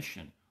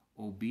 submission,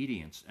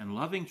 obedience, and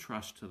loving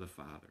trust to the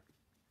Father.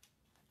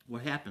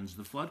 What happens?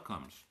 The flood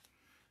comes.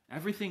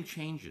 Everything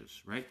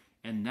changes, right?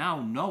 And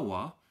now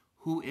Noah,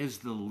 who is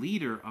the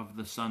leader of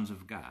the sons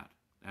of God,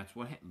 that's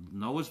what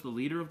Noah's the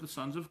leader of the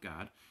sons of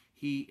God.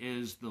 He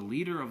is the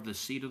leader of the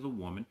seed of the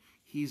woman.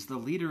 He's the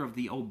leader of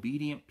the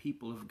obedient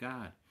people of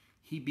God.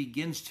 He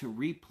begins to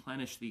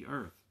replenish the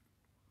earth.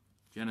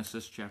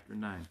 Genesis chapter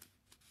 9.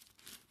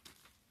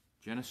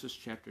 Genesis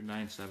chapter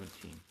 9,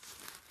 17.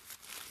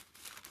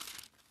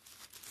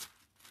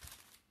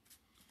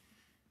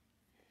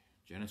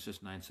 Genesis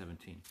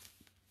 9:17.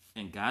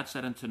 And God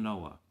said unto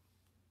Noah,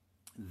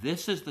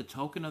 This is the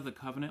token of the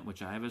covenant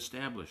which I have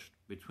established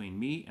between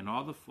me and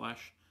all the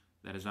flesh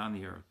that is on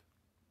the earth.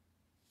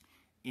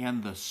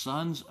 And the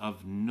sons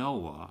of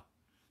Noah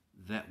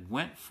that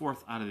went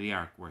forth out of the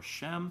ark were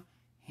Shem,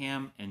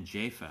 Ham, and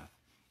Japheth.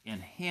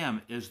 And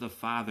Ham is the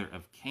father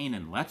of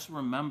Canaan. Let's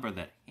remember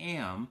that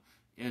Ham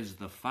is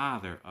the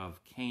father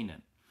of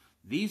Canaan.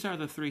 These are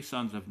the three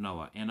sons of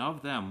Noah, and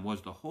of them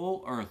was the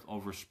whole earth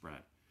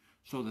overspread.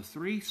 So the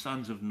three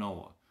sons of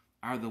Noah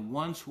are the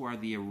ones who are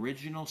the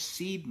original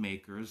seed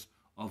makers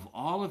of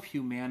all of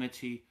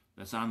humanity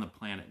that's on the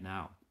planet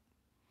now.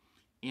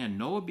 And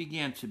Noah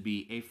began to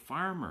be a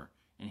farmer,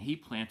 and he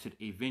planted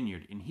a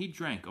vineyard, and he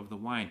drank of the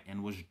wine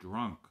and was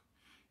drunk,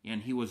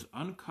 and he was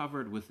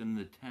uncovered within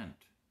the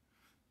tent.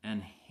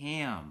 And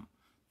Ham,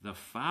 the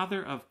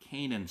father of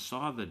Canaan,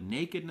 saw the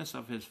nakedness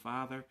of his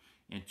father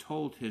and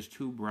told his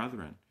two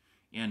brethren.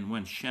 And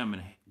when Shem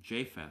and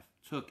Japheth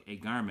took a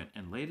garment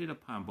and laid it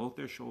upon both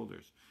their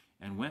shoulders,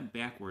 and went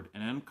backward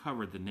and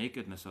uncovered the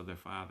nakedness of their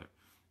father,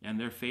 and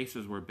their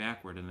faces were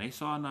backward, and they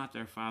saw not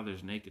their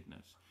father's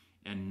nakedness.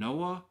 And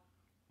Noah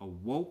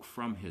awoke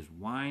from his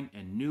wine,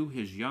 and knew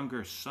his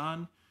younger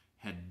son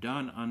had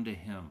done unto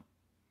him.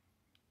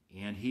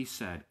 And he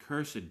said,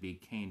 Cursed be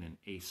Canaan,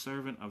 a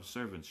servant of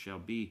servants shall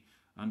be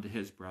unto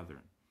his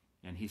brethren.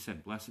 And he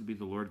said, Blessed be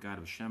the Lord God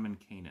of Shem and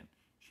Canaan,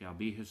 shall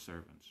be his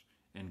servants.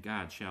 And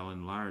God shall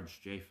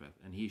enlarge Japheth,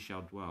 and he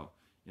shall dwell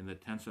in the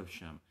tents of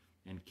Shem,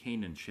 and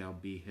Canaan shall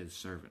be his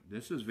servant.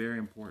 This is very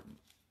important.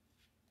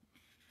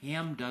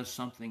 Ham does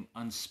something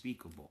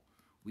unspeakable.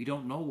 We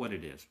don't know what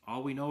it is.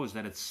 All we know is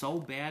that it's so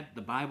bad,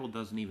 the Bible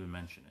doesn't even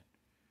mention it.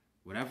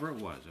 Whatever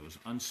it was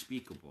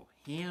unspeakable.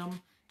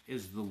 Ham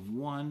is the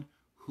one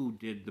who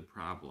did the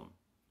problem,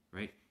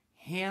 right?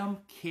 Ham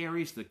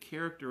carries the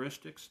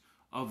characteristics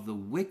of the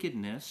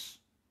wickedness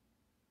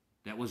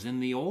that was in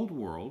the old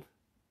world,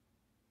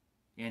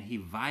 and he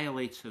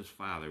violates his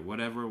father,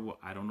 whatever,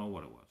 I don't know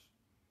what it was.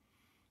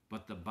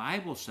 But the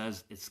Bible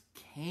says it's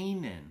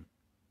Canaan,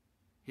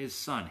 his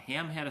son.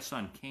 Ham had a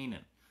son,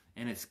 Canaan,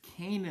 and it's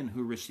Canaan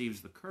who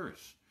receives the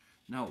curse.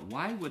 Now,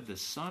 why would the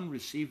son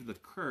receive the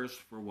curse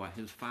for what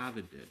his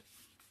father did?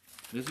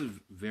 This is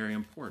very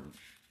important.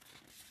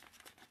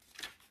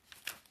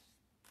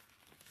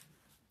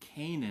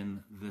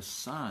 Canaan, the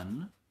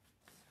son,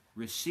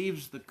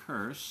 receives the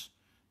curse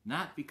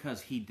not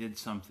because he did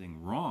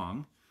something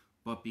wrong,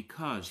 but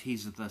because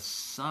he's the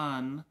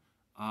son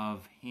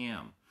of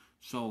Ham.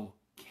 So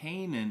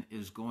Canaan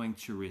is going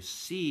to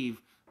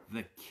receive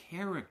the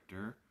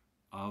character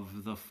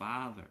of the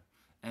father.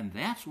 And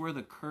that's where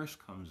the curse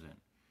comes in.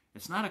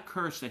 It's not a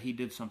curse that he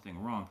did something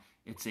wrong.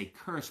 It's a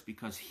curse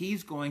because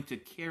he's going to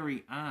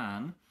carry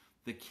on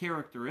the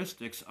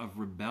characteristics of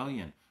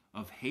rebellion,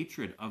 of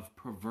hatred, of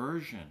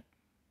perversion.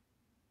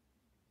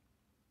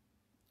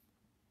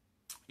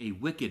 A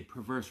wicked,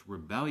 perverse,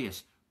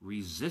 rebellious,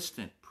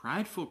 resistant,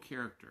 prideful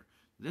character.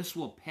 This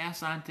will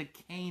pass on to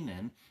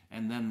Canaan,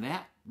 and then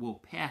that will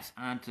pass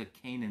on to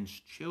Canaan's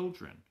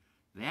children.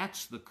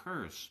 That's the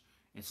curse.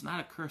 It's not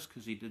a curse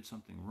because he did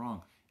something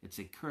wrong. It's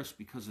a curse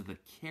because of the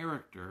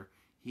character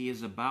he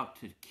is about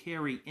to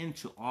carry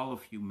into all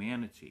of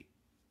humanity.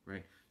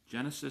 Right?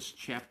 Genesis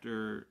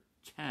chapter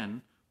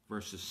 10,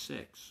 verses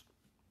 6.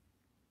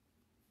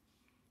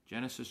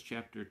 Genesis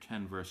chapter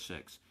 10, verse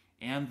 6.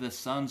 And the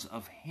sons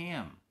of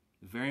Ham,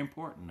 very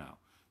important now,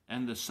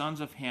 and the sons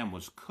of Ham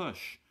was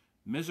Cush,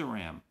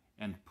 Mizraim,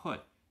 and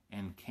Put,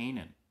 and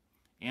Canaan.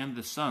 And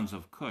the sons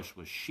of Cush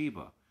was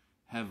Sheba,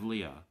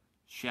 Havliah,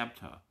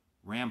 Shabta,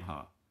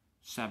 Ramha,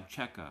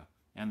 Sabcheka.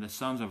 And the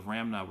sons of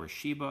Ramnah were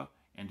Sheba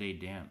and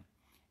Adan.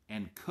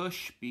 And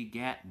Cush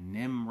begat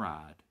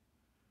Nimrod.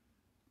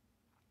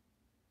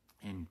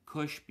 And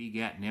Cush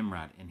begat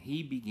Nimrod, and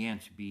he began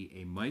to be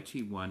a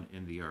mighty one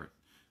in the earth.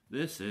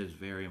 This is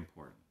very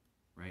important,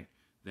 right?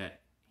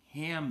 That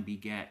Ham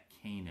begat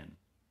Canaan.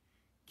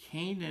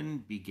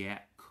 Canaan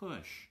begat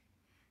Cush.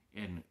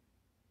 And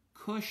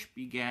Cush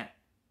begat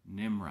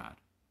Nimrod,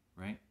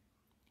 right?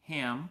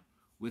 Ham,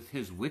 with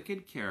his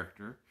wicked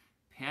character,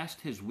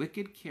 passed his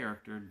wicked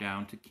character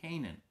down to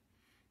Canaan.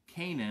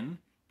 Canaan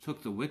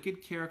took the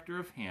wicked character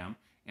of Ham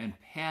and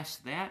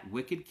passed that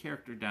wicked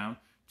character down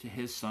to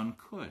his son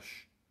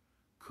Cush.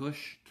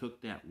 Cush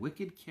took that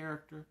wicked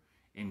character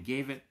and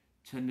gave it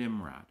to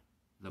Nimrod,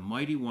 the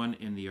mighty one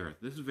in the earth.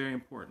 This is very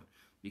important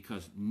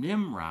because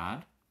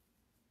Nimrod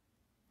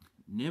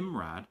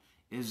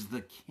is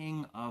the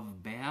king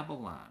of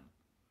Babylon.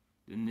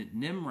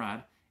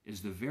 Nimrod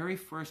is the very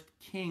first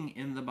king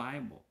in the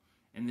Bible.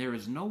 And there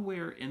is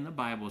nowhere in the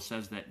Bible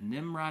says that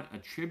Nimrod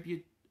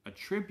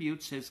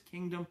attributes his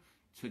kingdom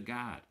to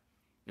God.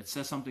 It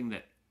says something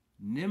that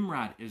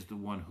Nimrod is the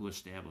one who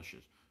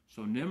establishes.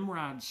 So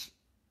Nimrod's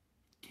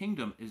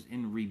kingdom is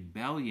in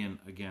rebellion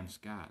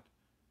against God,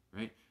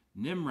 right?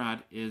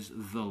 Nimrod is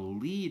the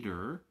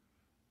leader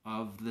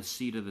of the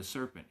seed of the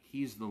serpent.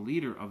 He's the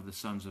leader of the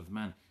sons of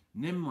men.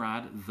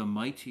 Nimrod, the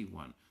mighty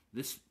one.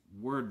 This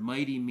word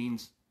mighty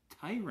means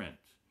tyrant.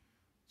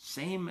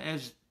 Same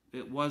as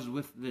it was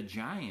with the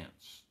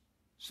giants.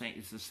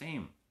 It's the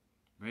same,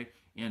 right?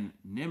 And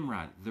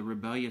Nimrod, the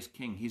rebellious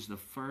king, he's the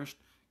first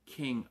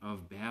king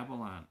of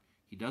Babylon.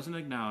 He doesn't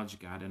acknowledge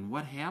God. And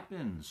what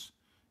happens?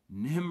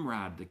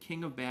 Nimrod, the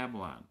king of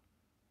Babylon,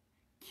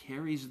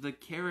 carries the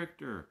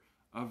character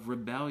of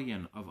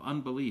rebellion, of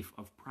unbelief,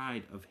 of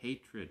pride, of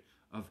hatred,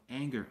 of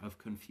anger, of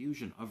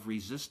confusion, of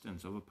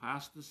resistance, of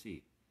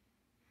apostasy.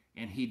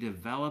 And he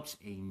develops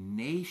a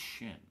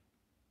nation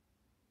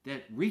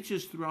that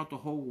reaches throughout the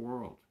whole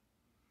world.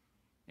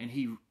 And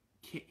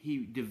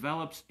he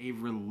develops a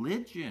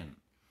religion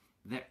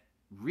that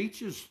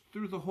reaches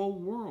through the whole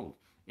world.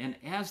 And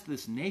as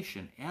this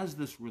nation, as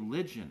this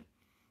religion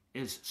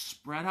is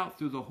spread out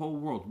through the whole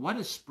world, what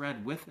is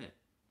spread with it?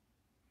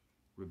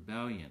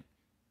 Rebellion,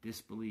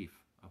 disbelief,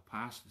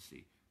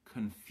 apostasy,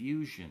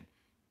 confusion,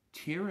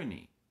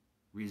 tyranny,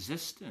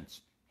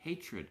 resistance,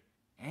 hatred,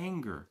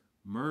 anger,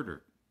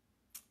 murder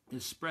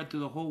is spread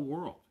through the whole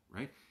world,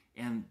 right?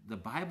 And the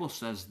Bible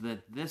says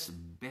that this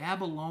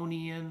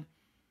Babylonian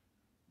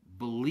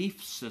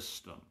belief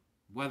system,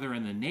 whether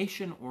in a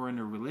nation or in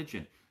a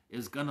religion,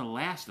 is going to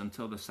last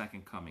until the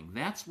second coming.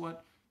 That's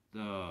what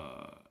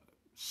the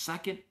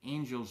second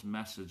angel's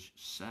message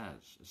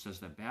says. It says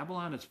that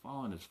Babylon is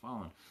fallen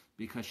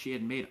because she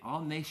had made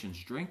all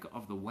nations drink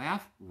of the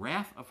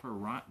wrath of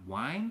her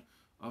wine,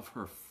 of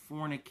her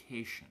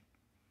fornication.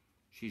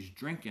 She's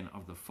drinking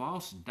of the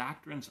false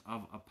doctrines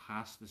of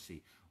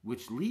apostasy,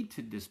 which lead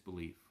to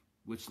disbelief,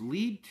 which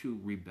lead to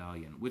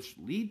rebellion, which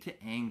lead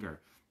to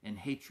anger and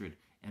hatred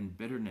and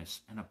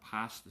bitterness and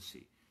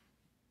apostasy.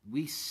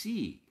 We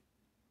see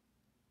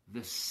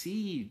the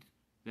seed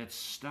that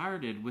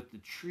started with the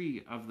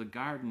tree of the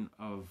garden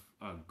of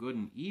good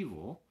and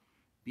evil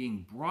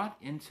being brought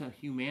into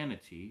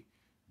humanity,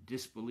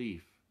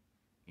 disbelief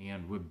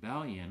and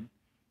rebellion,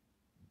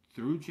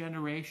 through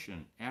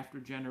generation after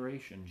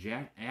generation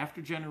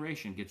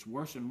gets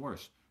worse and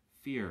worse.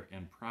 Fear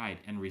and pride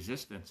and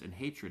resistance and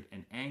hatred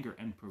and anger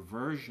and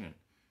perversion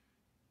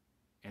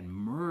and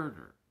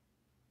murder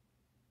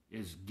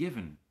is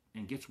given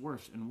and gets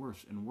worse and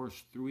worse and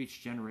worse through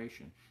each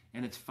generation.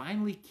 And it's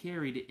finally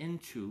carried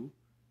into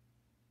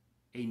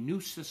a new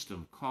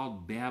system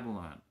called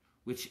Babylon,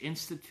 which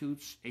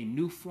institutes a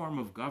new form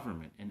of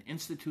government and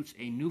institutes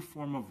a new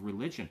form of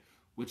religion,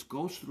 which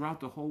goes throughout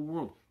the whole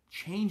world,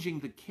 changing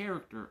the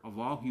character of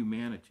all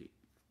humanity.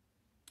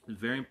 It's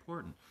very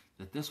important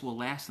that this will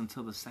last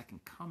until the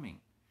second coming.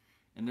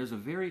 And there's a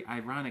very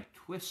ironic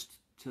twist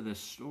to this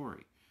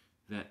story,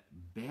 that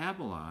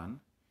Babylon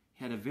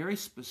had a very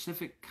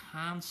specific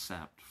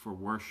concept for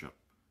worship,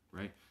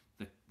 right?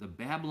 The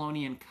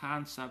Babylonian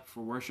concept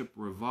for worship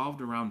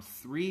revolved around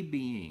three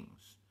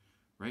beings,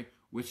 right,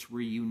 which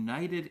were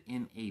united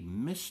in a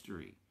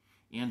mystery.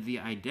 And the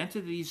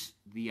identity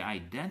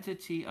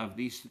of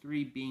these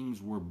three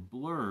beings were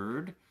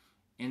blurred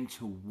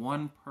into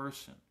one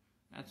person.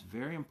 That's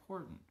very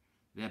important.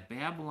 That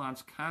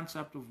Babylon's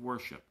concept of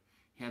worship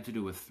had to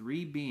do with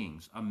three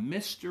beings, a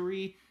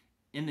mystery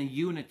in a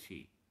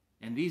unity.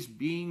 And these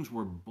beings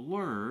were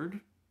blurred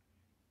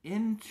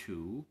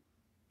into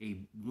a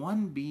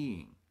one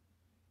being.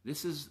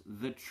 This is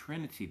the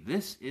Trinity.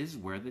 This is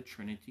where the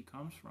Trinity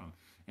comes from.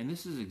 And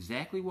this is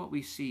exactly what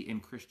we see in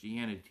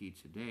Christianity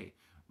today.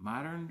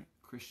 Modern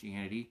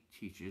Christianity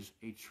teaches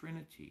a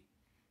Trinity,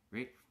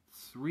 right?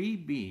 Three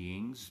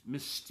beings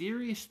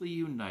mysteriously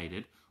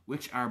united,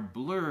 which are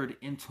blurred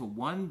into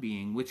one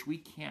being, which we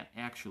can't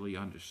actually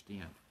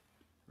understand,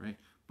 right?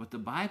 But the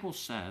Bible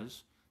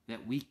says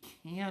that we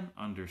can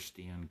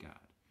understand God,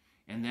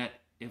 and that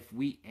if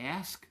we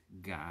ask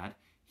God,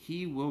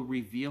 he will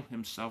reveal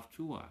himself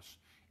to us,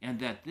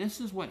 and that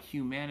this is what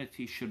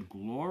humanity should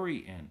glory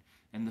in,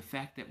 and the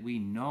fact that we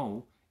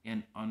know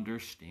and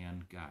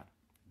understand God.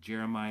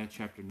 Jeremiah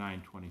chapter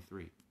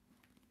 9:23.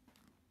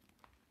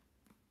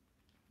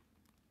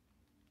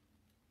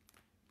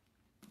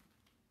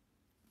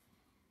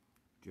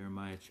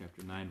 Jeremiah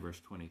chapter 9 verse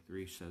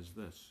 23 says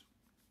this: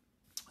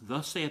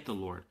 Thus saith the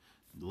Lord,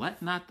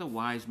 let not the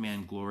wise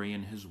man glory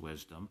in his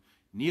wisdom,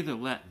 neither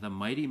let the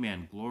mighty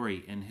man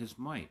glory in his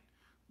might.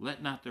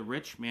 Let not the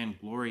rich man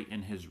glory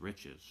in his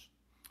riches,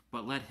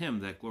 But let him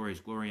that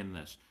glories glory in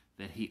this,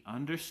 that he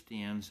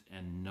understands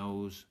and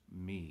knows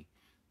me,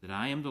 that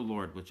I am the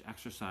Lord which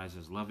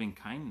exercises loving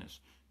kindness,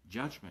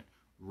 judgment,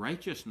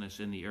 righteousness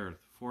in the earth.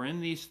 For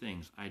in these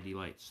things I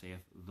delight,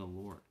 saith the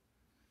Lord.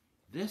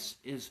 This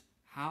is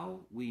how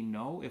we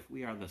know if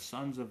we are the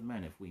sons of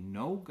men, if we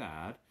know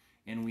God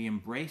and we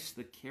embrace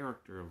the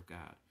character of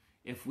God.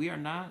 If we are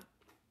not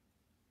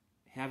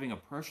having a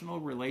personal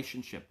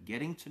relationship,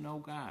 getting to know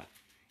God,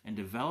 and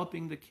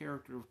developing the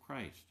character of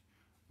Christ,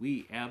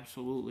 we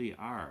absolutely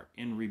are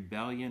in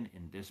rebellion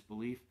and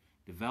disbelief,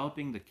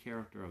 developing the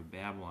character of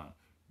Babylon,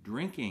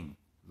 drinking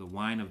the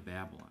wine of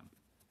Babylon.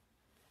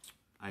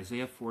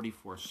 Isaiah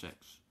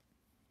 44:6.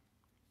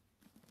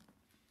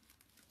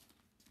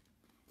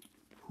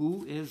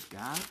 Who is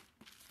God?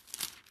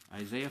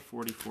 Isaiah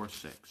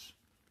 44:6.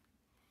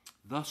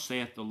 Thus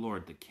saith the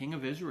Lord, the King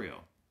of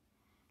Israel,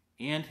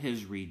 and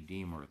his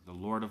Redeemer, the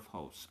Lord of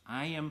hosts.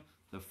 I am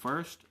the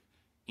first,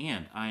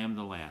 and I am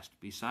the last.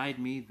 Beside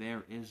me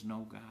there is no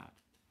God.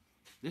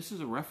 This is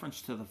a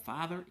reference to the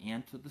Father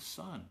and to the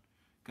Son.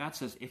 God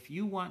says, if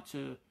you want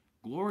to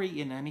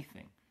glory in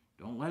anything,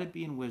 don't let it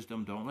be in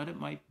wisdom, don't let it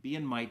be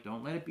in might,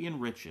 don't let it be in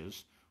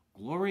riches.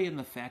 Glory in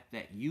the fact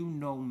that you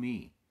know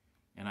me.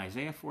 And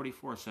Isaiah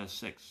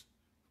 44:6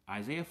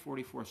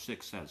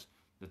 says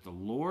that the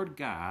Lord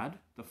God,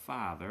 the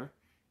Father,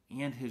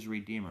 and his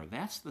Redeemer,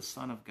 that's the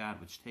Son of God,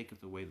 which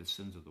taketh away the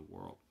sins of the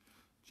world.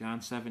 John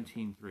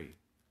 17:3.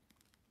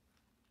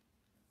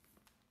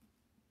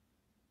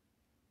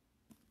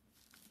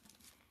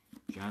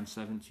 John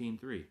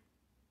 17:3.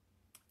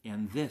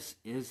 And this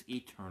is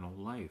eternal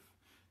life,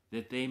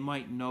 that they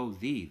might know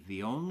thee,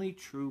 the only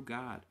true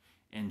God,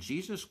 and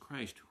Jesus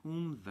Christ,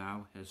 whom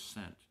thou hast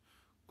sent,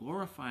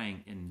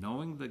 glorifying and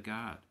knowing the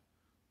God,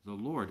 the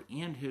Lord,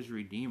 and his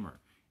Redeemer.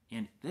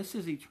 And this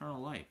is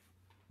eternal life,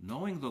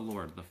 knowing the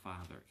Lord, the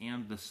Father,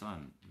 and the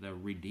Son, the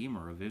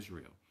Redeemer of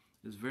Israel.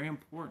 This is very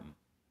important.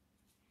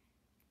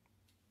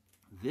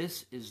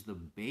 This is the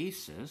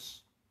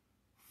basis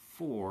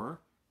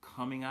for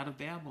coming out of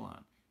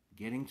Babylon,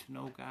 getting to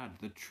know God,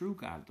 the true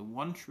God, the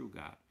one true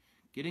God,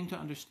 getting to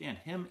understand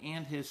him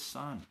and his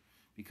Son,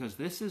 because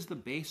this is the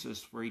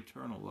basis for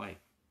eternal life.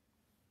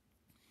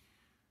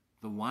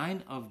 The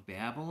wine of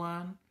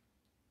Babylon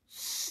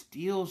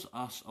steals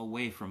us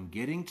away from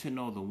getting to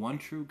know the one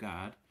true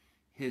God,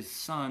 his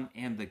Son,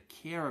 and the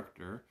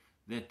character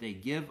that they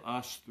give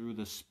us through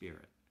the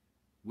Spirit,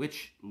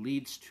 which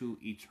leads to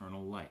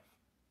eternal life.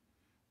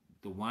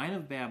 The wine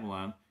of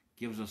Babylon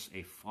gives us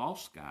a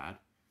false God.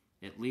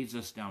 It leads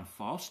us down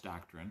false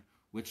doctrine,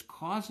 which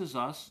causes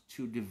us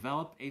to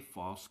develop a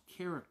false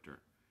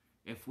character.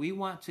 If we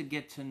want to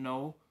get to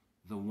know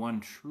the one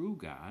true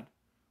God,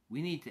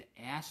 we need to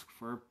ask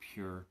for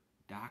pure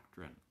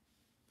doctrine.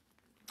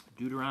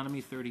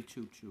 Deuteronomy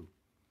 32:2.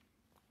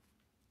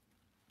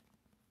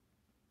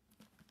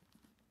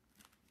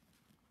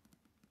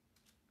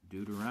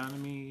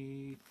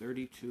 Deuteronomy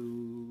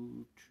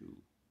 32:2.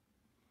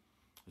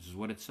 This is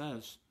what it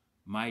says.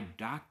 My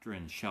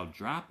doctrine shall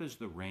drop as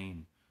the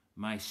rain,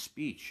 my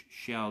speech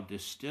shall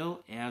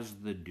distill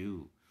as the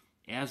dew,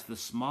 as the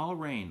small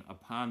rain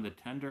upon the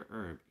tender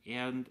herb,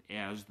 and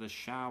as the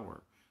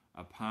shower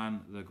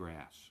upon the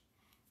grass.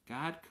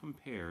 God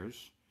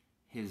compares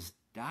his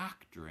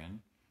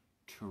doctrine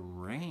to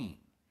rain.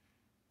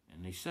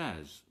 And he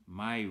says,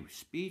 my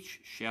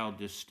speech shall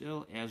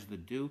distill as the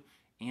dew,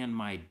 and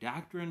my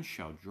doctrine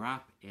shall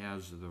drop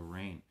as the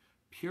rain.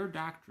 Pure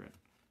doctrine,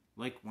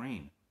 like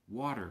rain,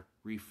 water,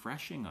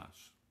 refreshing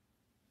us.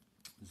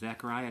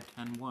 Zechariah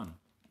 10:1.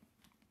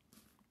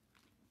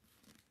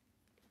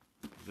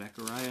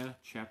 Zechariah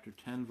chapter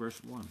 10,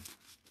 verse 1.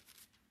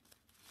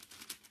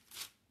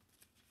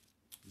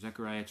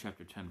 Zechariah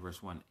chapter 10,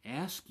 verse 1.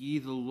 Ask ye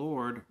the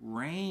Lord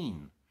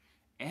rain.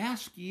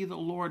 Ask ye the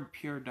Lord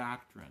pure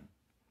doctrine.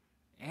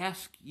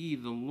 Ask ye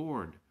the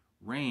Lord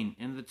rain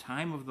in the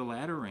time of the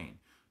latter rain,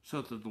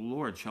 so that the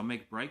Lord shall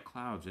make bright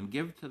clouds and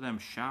give to them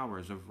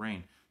showers of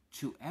rain,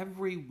 to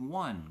every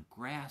one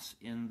grass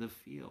in the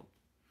field.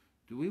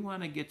 Do we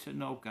want to get to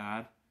know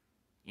God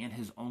and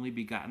his only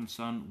begotten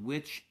Son,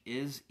 which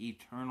is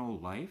eternal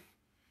life?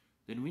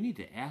 Then we need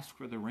to ask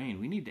for the rain.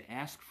 We need to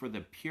ask for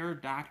the pure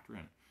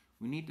doctrine.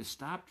 We need to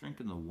stop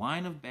drinking the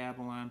wine of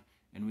Babylon,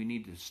 and we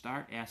need to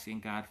start asking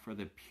God for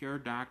the pure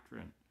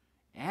doctrine.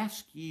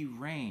 Ask ye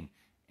rain.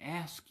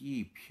 Ask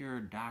ye pure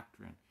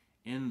doctrine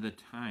in the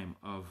time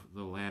of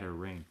the latter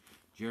rain.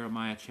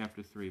 Jeremiah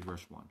chapter 3,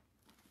 verse 1.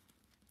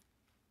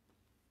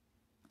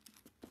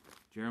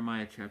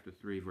 Jeremiah chapter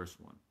 3, verse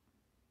 1.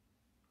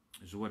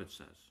 This is what it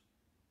says.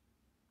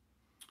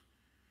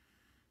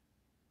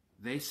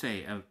 They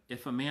say,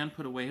 if a man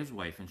put away his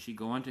wife, and she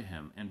go unto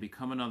him, and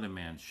become another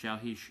man, shall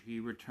he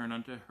return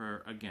unto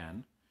her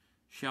again?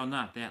 Shall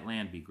not that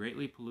land be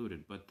greatly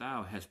polluted? But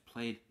thou hast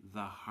played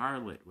the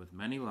harlot with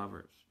many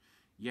lovers.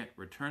 Yet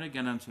return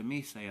again unto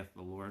me, saith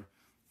the Lord.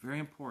 Very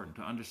important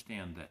to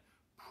understand that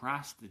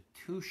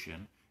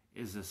prostitution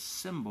is a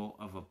symbol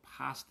of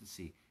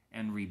apostasy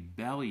and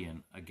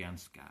rebellion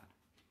against God.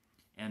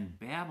 And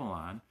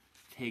Babylon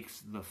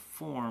takes the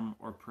form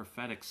or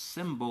prophetic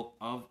symbol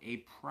of a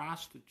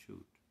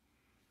prostitute.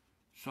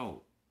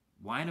 So,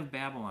 wine of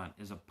Babylon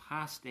is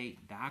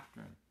apostate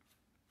doctrine.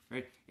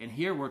 Right? And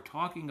here we're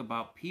talking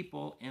about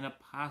people in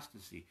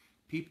apostasy,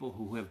 people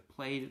who have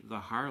played the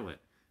harlot.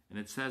 And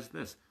it says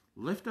this,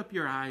 lift up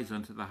your eyes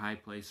unto the high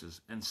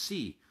places, and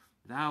see,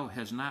 thou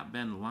hast not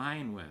been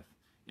lying with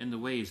in the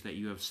ways that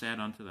you have sat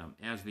unto them,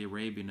 as the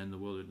Arabian in the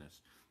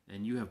wilderness.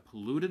 And you have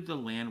polluted the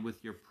land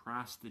with your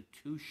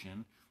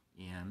prostitution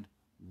and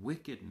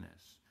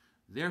wickedness.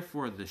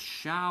 Therefore the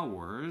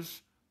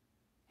showers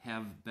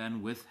have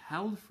been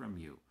withheld from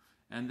you,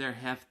 and there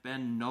hath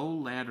been no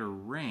latter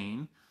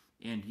rain,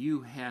 and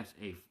you have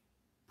a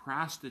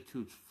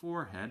prostitute's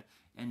forehead,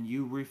 and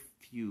you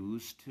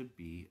refuse to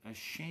be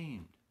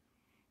ashamed.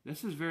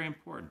 This is very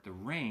important. The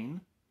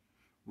rain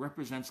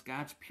represents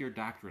God's pure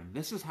doctrine.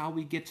 This is how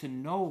we get to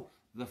know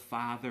the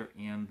Father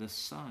and the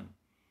Son.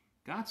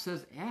 God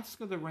says, ask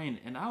of the rain,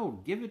 and I will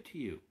give it to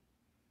you.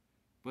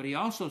 But he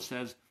also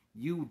says,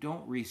 you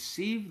don't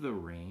receive the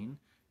rain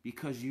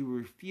because you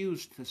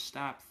refuse to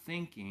stop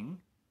thinking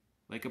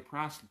like a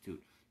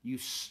prostitute. You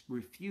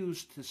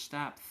refuse to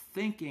stop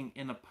thinking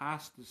in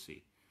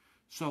apostasy.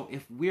 So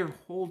if we're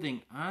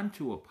holding on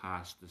to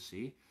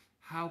apostasy,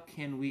 how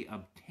can we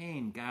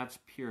obtain God's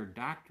pure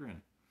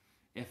doctrine?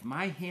 If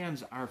my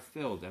hands are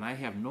filled and I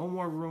have no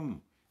more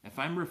room, if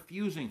I'm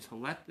refusing to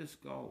let this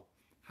go,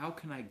 how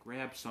can I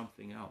grab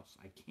something else?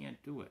 I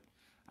can't do it.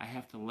 I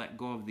have to let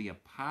go of the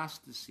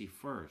apostasy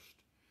first.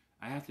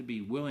 I have to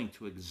be willing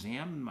to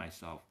examine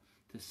myself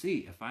to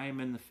see if I am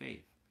in the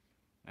faith.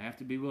 I have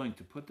to be willing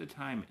to put the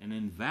time and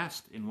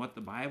invest in what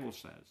the Bible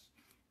says.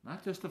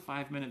 Not just a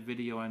 5-minute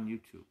video on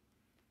YouTube.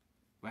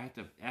 I have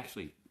to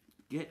actually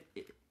get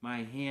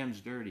my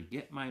hands dirty,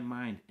 get my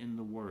mind in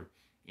the Word,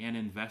 and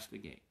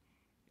investigate.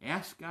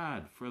 Ask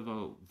God for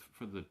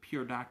the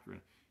pure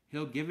doctrine.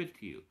 He'll give it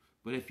to you.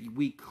 But if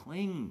we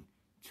cling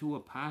to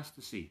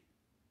apostasy,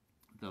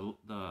 the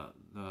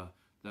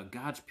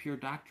God's pure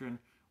doctrine,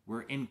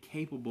 we're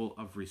incapable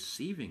of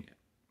receiving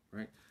it.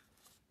 Right?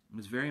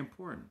 It's very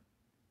important.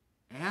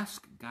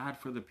 Ask God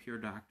for the pure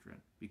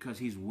doctrine because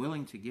he's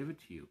willing to give it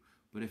to you.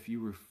 But if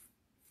you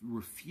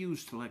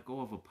refuse to let go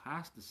of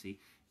apostasy,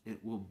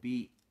 it will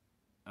be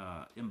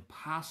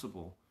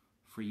impossible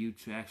for you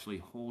to actually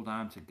hold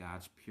on to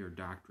God's pure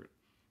doctrine.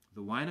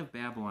 The wine of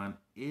Babylon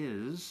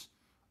is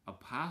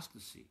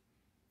apostasy.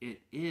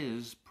 It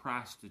is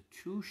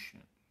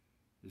prostitution.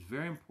 It's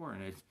very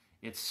important.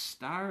 It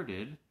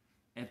started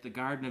at the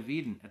Garden of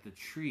Eden, at the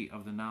tree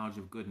of the knowledge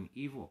of good and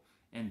evil.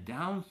 And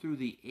down through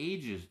the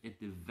ages, it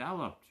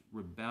developed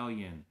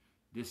rebellion,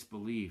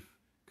 disbelief,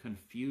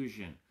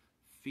 confusion,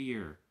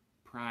 fear,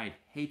 pride,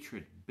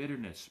 hatred,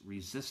 bitterness,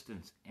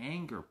 resistance,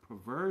 anger,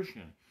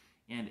 perversion.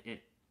 And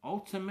it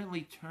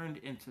ultimately turned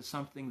into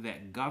something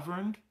that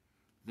governed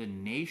the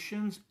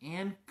nations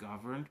and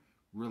governed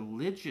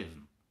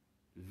religion.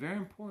 Very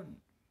important.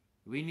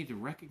 We need to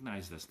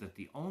recognize this, that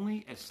the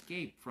only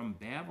escape from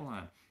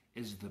Babylon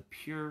is the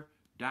pure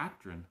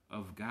doctrine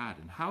of God.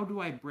 And how do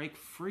I break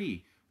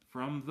free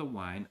from the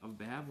wine of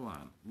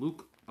Babylon?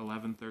 Luke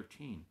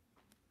 11:13.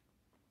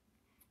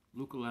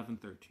 Luke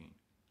 11:13.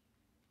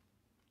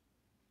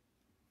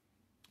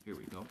 Here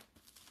we go.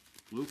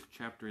 Luke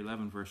chapter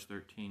 11, verse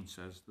 13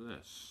 says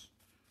this.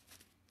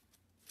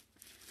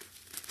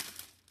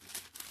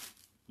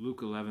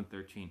 Luke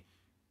 11:13.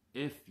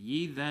 If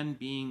ye then,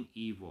 being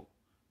evil,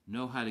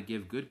 know how to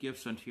give good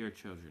gifts unto your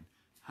children,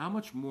 how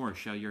much more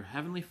shall your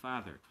heavenly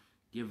Father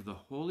give the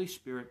Holy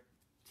Spirit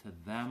to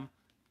them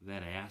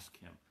that ask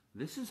him?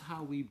 This is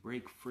how we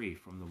break free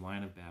from the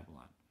wine of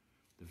Babylon.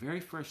 The very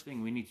first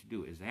thing we need to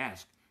do is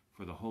ask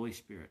for the Holy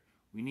Spirit.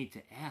 We need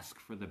to ask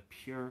for the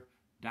pure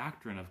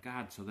doctrine of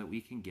God so that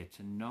we can get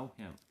to know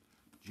him.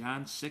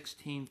 John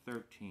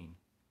 16:13.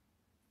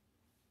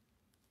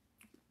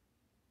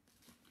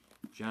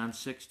 John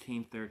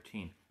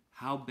 16:13.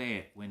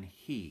 Howbeit, when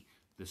he,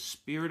 the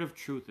Spirit of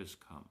truth, is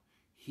come,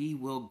 he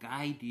will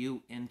guide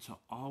you into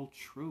all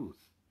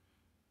truth.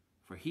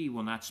 For he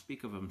will not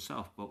speak of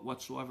himself, but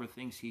whatsoever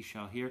things he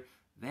shall hear,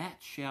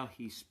 that shall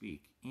he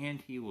speak, and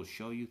he will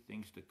show you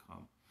things to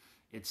come.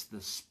 It's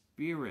the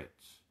Spirit,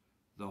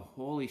 the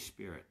Holy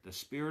Spirit, the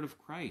Spirit of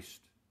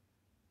Christ,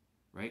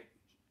 right?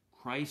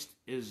 Christ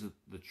is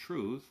the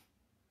truth,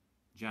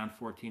 John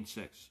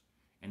 14:6.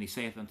 And he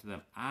saith unto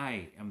them,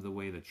 I am the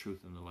way, the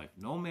truth, and the life.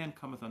 No man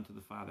cometh unto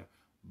the Father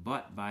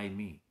but by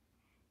me.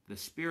 The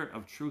Spirit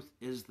of truth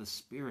is the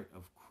Spirit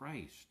of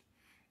Christ.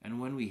 And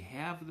when we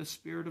have the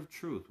Spirit of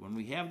truth, when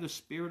we have the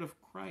Spirit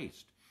of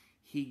Christ,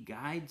 he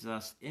guides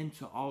us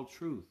into all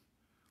truth.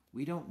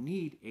 We don't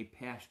need a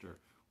pastor.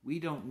 We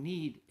don't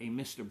need a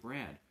Mr.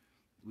 Brad.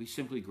 We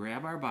simply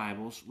grab our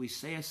Bibles. We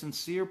say a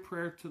sincere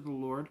prayer to the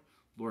Lord.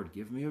 Lord,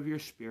 give me of your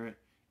Spirit.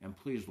 And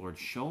please, Lord,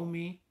 show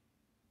me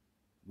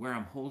where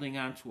I'm holding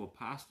on to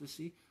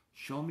apostasy.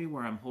 Show me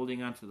where I'm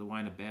holding on to the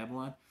wine of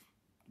Babylon.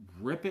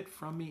 Rip it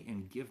from me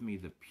and give me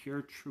the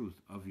pure truth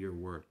of your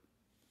word.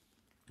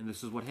 And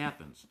this is what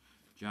happens.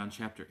 John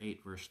chapter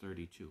 8, verse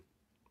 32.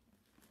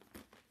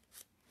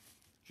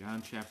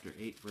 John chapter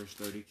 8, verse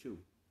 32.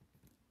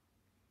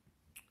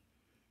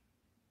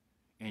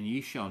 And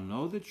ye shall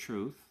know the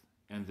truth,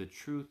 and the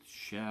truth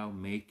shall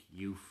make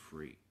you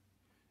free.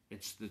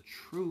 It's the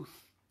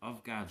truth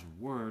of God's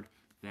word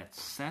that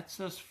sets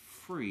us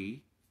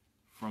free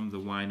from the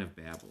wine of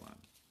Babylon.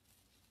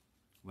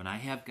 When I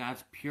have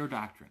God's pure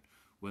doctrine,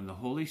 when the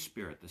Holy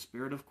Spirit, the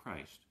Spirit of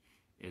Christ,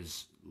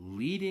 is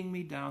leading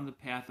me down the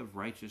path of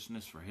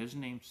righteousness for his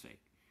name's sake,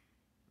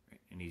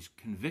 right, and he's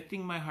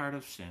convicting my heart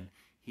of sin,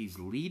 he's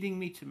leading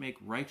me to make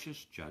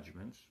righteous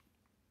judgments,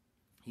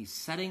 he's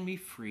setting me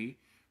free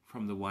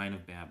from the wine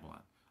of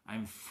Babylon.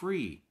 I'm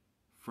free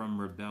from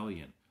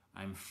rebellion.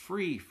 I'm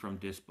free from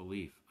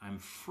disbelief. I'm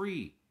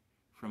free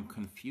from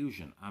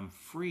confusion. I'm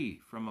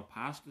free from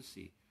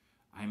apostasy.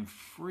 I'm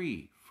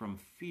free from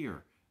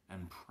fear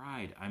and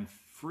pride. I'm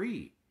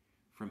free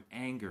from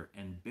anger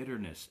and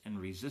bitterness and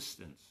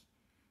resistance.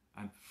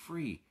 I'm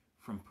free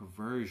from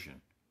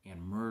perversion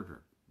and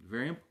murder.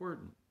 Very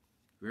important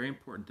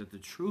that the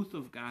truth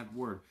of God's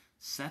word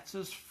sets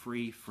us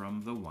free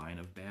from the wine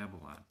of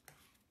Babylon.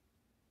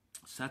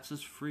 Sets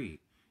us free.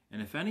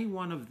 And if any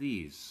one of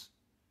these,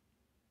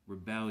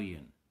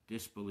 rebellion,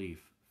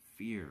 disbelief,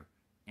 fear,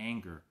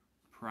 anger,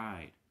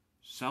 pride,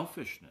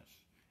 selfishness,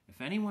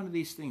 if any one of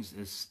these things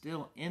is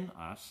still in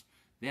us,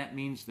 that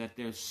means that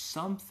there's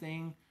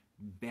something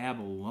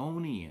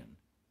Babylonian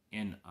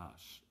in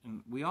us.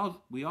 And we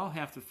all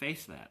have to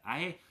face that.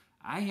 I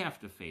have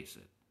to face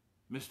it.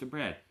 Mr.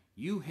 Brad,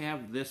 you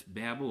have this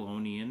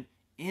Babylonian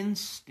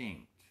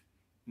instinct.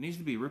 It needs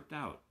to be ripped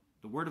out.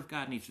 The Word of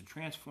God needs to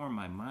transform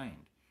my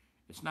mind.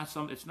 It's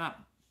not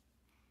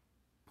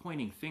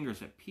pointing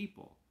fingers at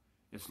people.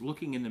 It's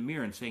looking in the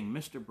mirror and saying,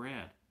 Mr.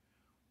 Brad,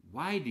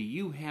 why do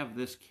you have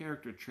this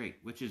character trait,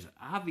 which is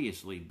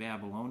obviously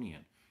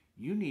Babylonian?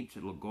 You need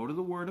to go to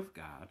the Word of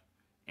God,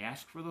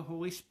 ask for the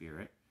Holy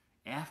Spirit,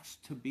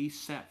 ask to be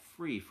set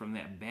free from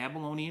that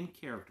Babylonian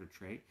character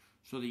trait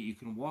so that you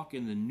can walk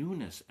in the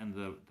newness and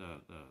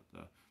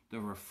the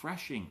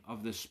refreshing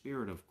of the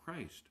Spirit of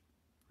Christ,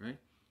 right?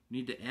 You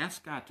need to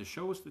ask God to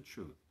show us the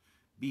truth.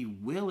 Be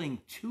willing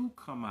to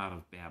come out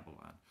of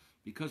Babylon.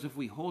 Because if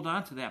we hold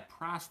on to that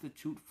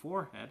prostitute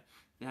forehead,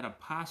 that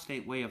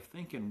apostate way of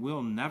thinking,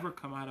 we'll never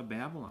come out of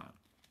Babylon.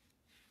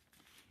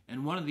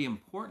 And one of the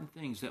important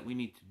things that we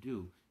need to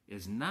do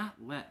is not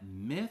let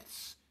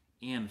myths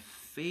and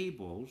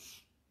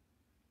fables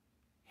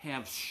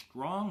have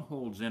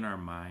strongholds in our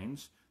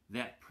minds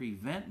that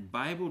prevent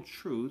Bible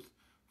truth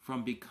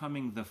from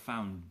becoming the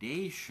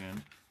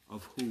foundation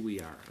of who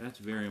we are. That's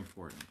very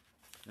important.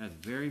 That's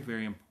very,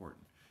 very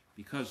important.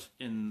 Because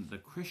in the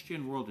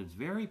Christian world, it's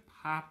very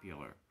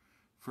popular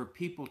for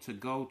people to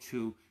go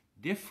to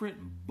different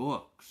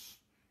books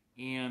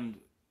and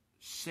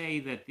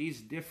say that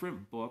these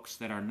different books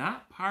that are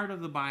not part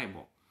of the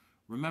Bible.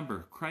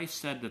 Remember, Christ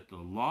said that the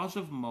laws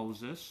of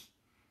Moses,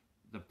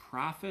 the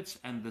prophets,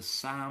 and the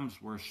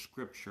Psalms were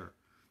scripture.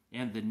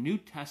 And the New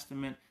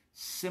Testament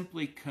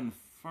simply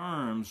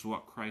confirms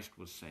what Christ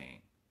was saying,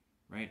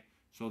 right?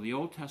 So the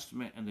Old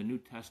Testament and the New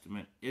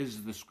Testament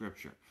is the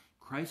scripture.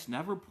 Christ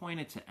never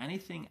pointed to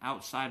anything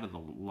outside of the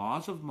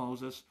laws of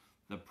Moses,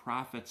 the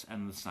prophets,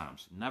 and the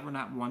Psalms. Never,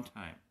 not one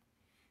time.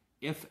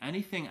 If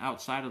anything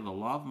outside of the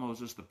law of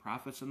Moses, the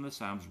prophets, and the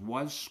Psalms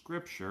was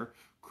scripture,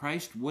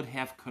 Christ would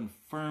have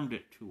confirmed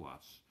it to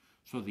us.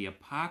 So the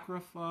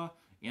Apocrypha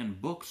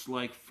and books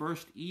like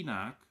 1st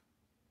Enoch,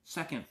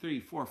 2nd,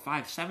 3rd, 4th,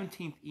 5th,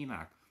 17th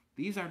Enoch,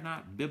 these are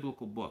not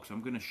biblical books.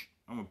 I'm going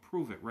to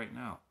prove it right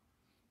now.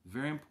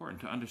 Very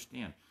important to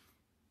understand.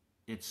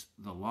 It's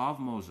the law of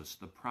Moses,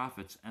 the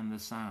prophets, and the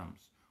Psalms,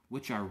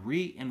 which are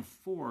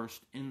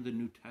reinforced in the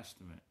New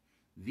Testament.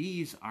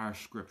 These are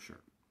scripture.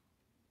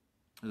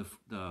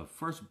 The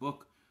first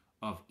book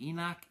of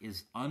Enoch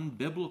is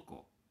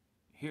unbiblical.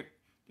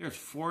 There's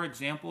 4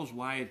 examples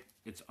why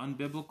it's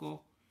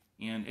unbiblical,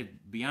 and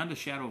it beyond a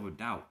shadow of a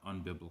doubt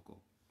unbiblical,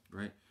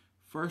 right?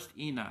 1st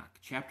Enoch,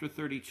 chapter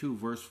 32,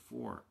 verse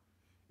 4.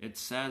 It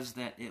says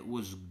that it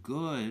was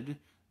good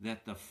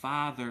that the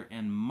father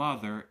and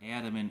mother,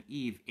 Adam and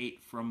Eve,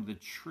 ate from the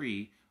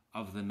tree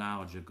of the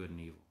knowledge of good and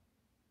evil.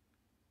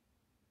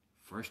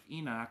 1st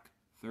Enoch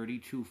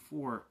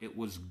 32:4, it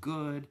was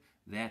good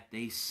that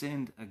they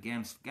sinned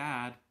against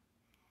God.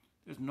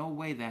 There's no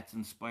way that's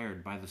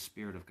inspired by the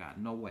Spirit of God.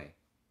 No way.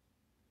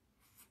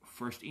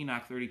 1st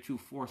Enoch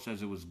 32:4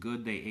 says it was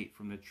good they ate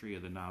from the tree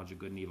of the knowledge of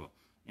good and evil.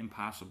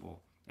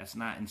 Impossible. That's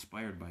not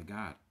inspired by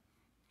God.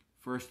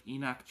 1st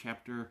Enoch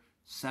chapter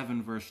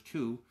 7 verse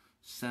 2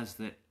 says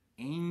that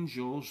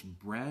angels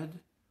bred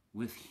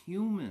with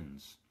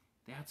humans.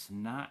 That's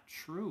not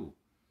true.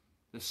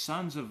 The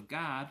sons of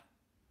God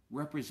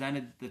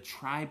represented the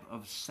tribe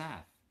of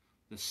Seth.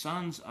 The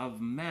sons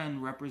of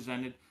men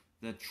represented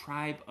the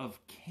tribe of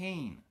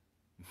Cain.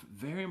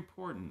 Very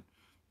important.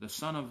 The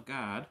Son of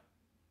God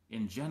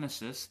in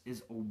Genesis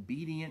is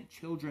obedient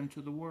children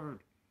to the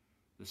word.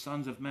 The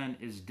sons of men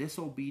is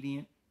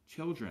disobedient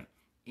children.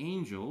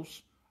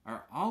 Angels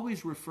are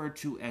always referred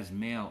to as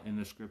male in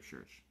the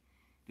scriptures.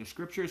 The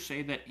scriptures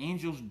say that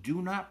angels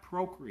do not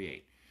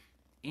procreate.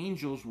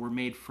 Angels were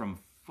made from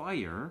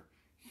fire.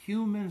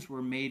 Humans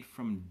were made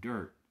from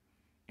dirt.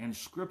 And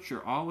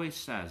Scripture always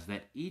says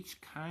that each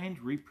kind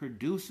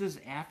reproduces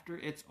after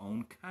its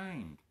own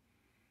kind.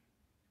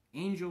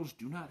 Angels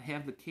do not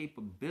have the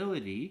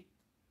capability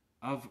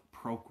of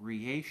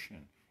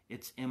procreation.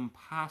 It's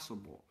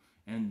impossible.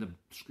 And the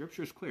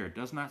Scripture is clear. It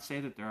does not say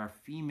that there are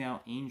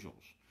female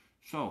angels.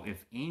 So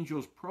if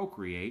angels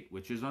procreate,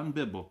 which is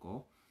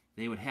unbiblical,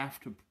 it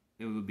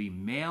would be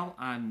male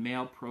on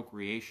male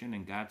procreation,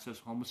 and God says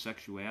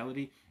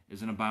homosexuality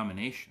is an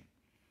abomination.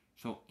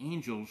 So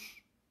angels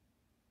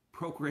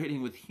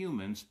procreating with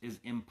humans is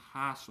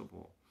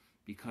impossible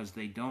because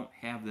they don't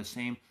have the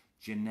same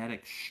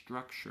genetic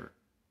structure.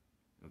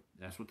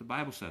 That's what the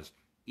Bible says.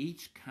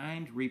 Each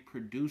kind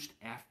reproduced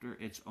after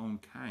its own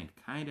kind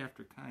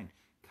after kind,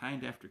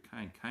 kind after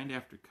kind, kind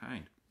after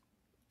kind.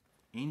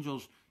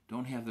 Angels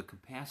don't have the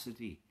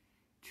capacity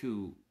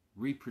to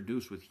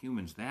reproduce with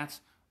humans.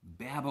 That's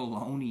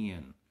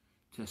Babylonian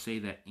to say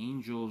that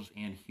angels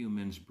and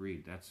humans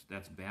breed.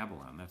 That's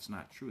Babylon. That's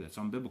not true. That's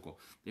unbiblical.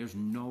 There's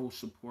no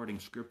supporting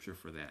scripture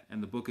for that.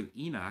 And the book of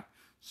Enoch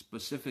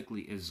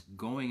specifically is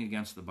going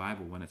against the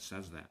Bible when it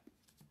says that.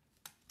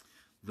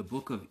 The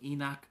book of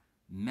Enoch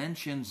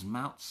mentions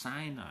Mount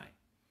Sinai.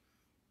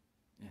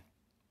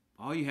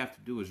 All you have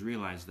to do is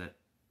realize that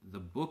the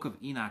book of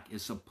Enoch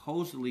is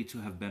supposedly to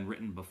have been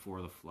written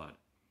before the flood.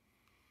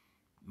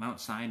 Mount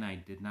Sinai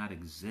did not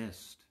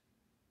exist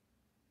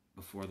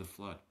before the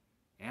flood.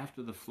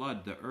 After the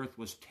flood, the earth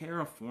was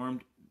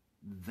terraformed.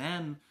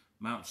 Then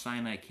Mount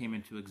Sinai came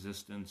into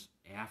existence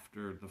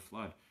after the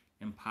flood.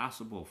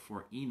 Impossible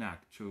for Enoch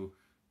to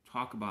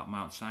talk about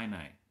Mount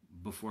Sinai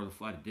before the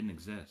flood. It didn't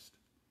exist.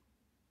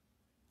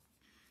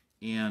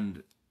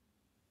 And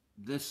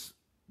this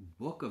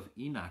book of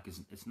Enoch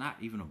it's not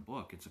even a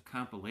book. It's a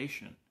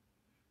compilation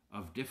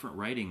of different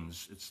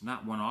writings. It's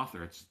not one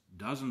author. It's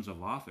dozens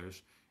of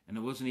authors. And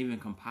it wasn't even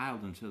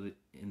compiled until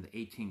in the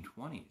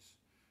 1820s.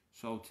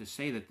 So to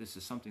say that this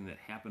is something that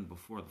happened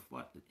before the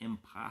flood,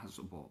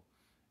 impossible.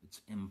 It's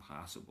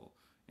impossible.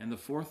 And the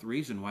fourth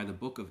reason why the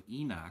book of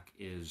Enoch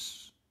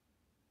is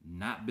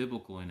not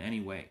biblical in any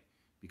way,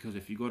 because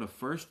if you go to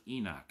 1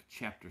 Enoch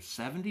chapter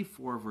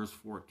 74, verse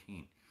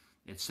 14,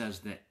 it says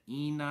that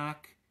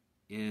Enoch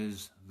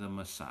is the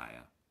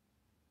Messiah.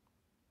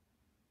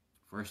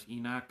 1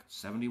 Enoch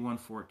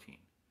 71:14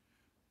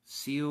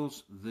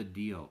 seals the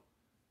deal.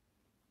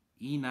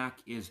 Enoch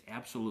is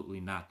absolutely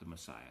not the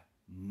Messiah.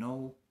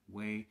 No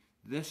way.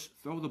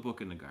 Throw the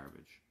book in the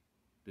garbage.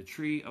 The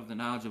tree of the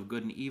knowledge of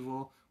good and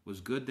evil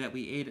was good that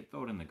we ate it,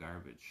 throw it in the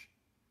garbage.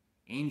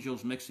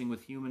 Angels mixing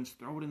with humans,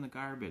 throw it in the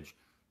garbage.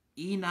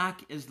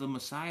 Enoch is the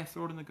Messiah,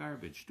 throw it in the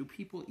garbage. Do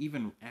people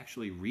even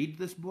actually read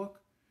this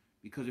book?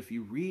 Because if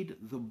you read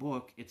the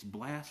book, it's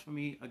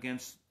blasphemy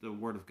against the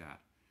Word of God.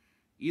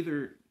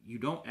 Either you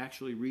don't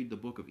actually read the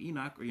book of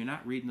Enoch or you're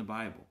not reading the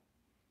Bible.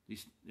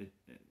 It's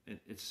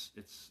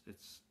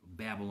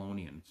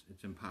Babylonian.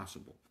 It's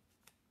impossible.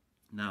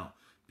 Now,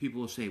 people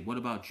will say, what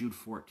about Jude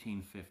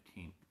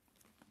 14:15?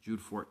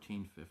 Jude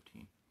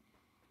 14:15.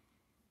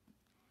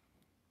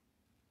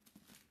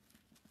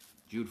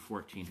 Jude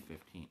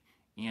 14:15.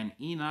 And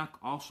Enoch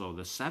also,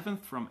 the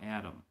seventh from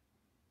Adam,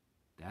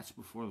 that's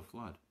before the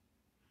flood,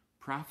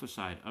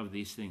 prophesied of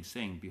these things,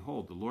 saying,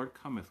 Behold, the Lord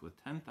cometh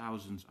with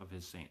 10,000s of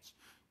his saints,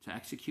 to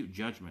execute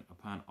judgment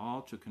upon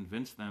all, to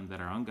convince them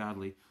that are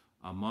ungodly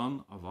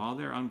among of all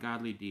their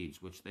ungodly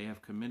deeds which they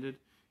have committed,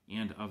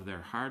 and of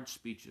their hard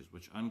speeches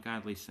which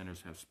ungodly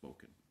sinners have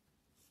spoken.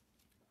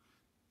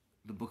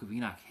 The book of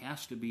Enoch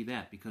has to be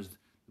that, because the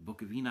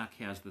book of Enoch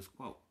has this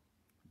quote.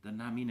 It does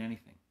not mean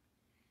anything.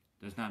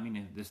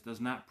 This does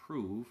not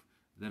prove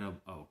that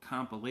a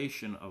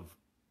compilation of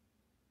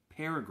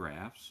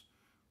paragraphs,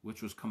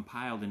 which was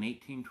compiled in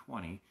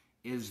 1820,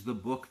 is the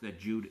book that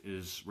Jude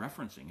is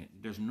referencing.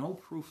 There's no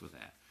proof of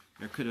that.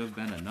 There could have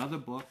been another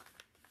book.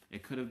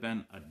 It could have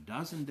been a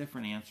dozen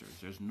different answers.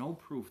 There's no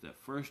proof that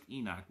 1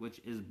 Enoch, which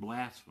is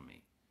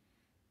blasphemy,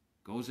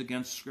 goes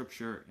against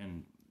Scripture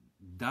in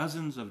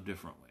dozens of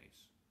different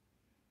ways.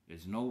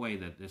 There's no way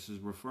that this is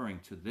referring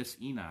to this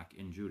Enoch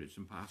in Jude. It's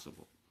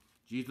impossible.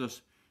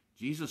 Jesus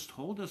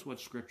told us what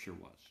Scripture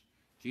was.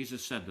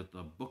 Jesus said that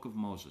the book of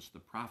Moses, the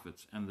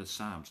prophets, and the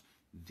Psalms,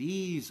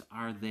 these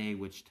are they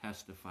which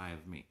testify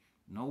of me.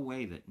 No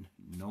way.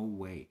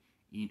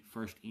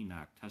 1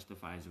 Enoch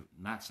testifies of,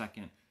 not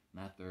 2nd,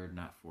 not 3rd,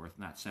 not 4th,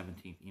 not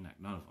 17th Enoch,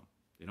 none of them.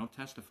 They don't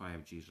testify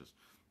of Jesus.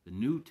 The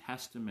New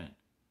Testament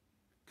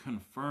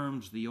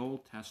confirms the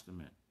Old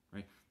Testament,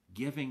 right?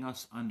 Giving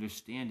us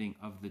understanding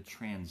of the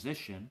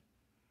transition,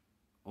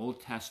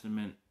 Old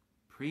Testament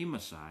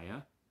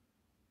pre-Messiah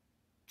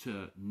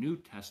to New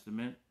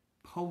Testament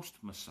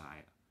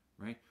post-Messiah,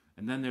 right?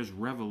 And then there's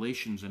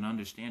revelations and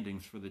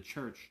understandings for the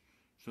church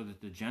so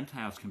that the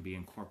Gentiles can be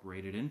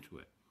incorporated into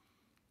it.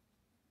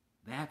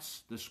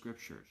 That's the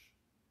Scriptures.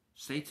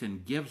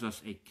 Satan gives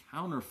us a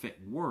counterfeit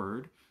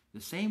word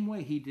the same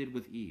way he did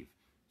with Eve.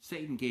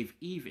 Satan gave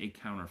Eve a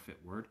counterfeit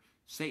word.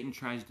 Satan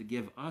tries to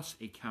give us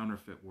a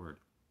counterfeit word,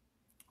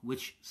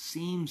 which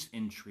seems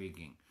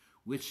intriguing,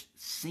 which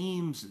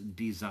seems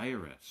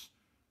desirous,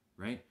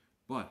 right?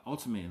 But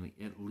ultimately,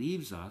 it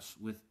leaves us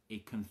with a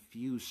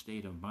confused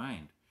state of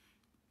mind.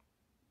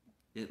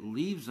 It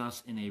leaves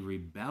us in a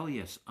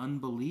rebellious,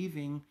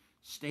 unbelieving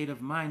state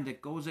of mind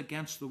that goes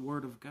against the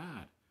Word of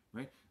God,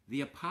 right?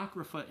 The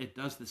Apocrypha, it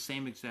does the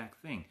same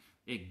exact thing.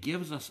 It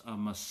gives us a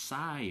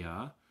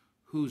Messiah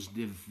whose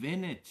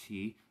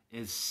divinity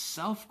is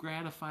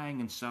self-gratifying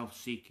and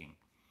self-seeking,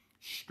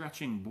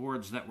 stretching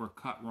boards that were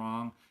cut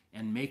wrong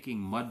and making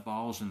mud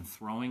balls and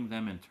throwing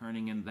them and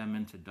turning them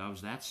into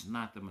doves. That's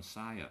not the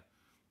Messiah.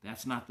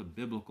 That's not the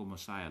biblical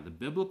Messiah. The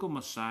biblical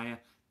Messiah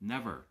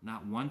never,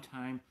 not one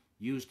time,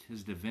 used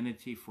his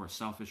divinity for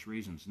selfish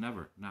reasons.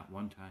 Never, not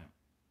one time.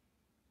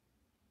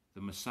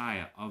 The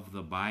Messiah of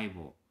the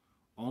Bible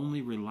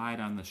only relied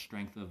on the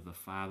strength of the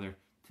Father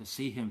to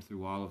see him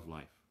through all of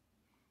life.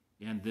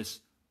 And this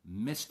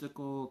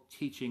mystical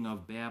teaching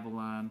of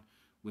Babylon,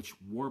 which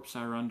warps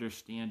our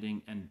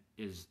understanding and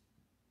is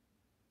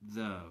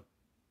the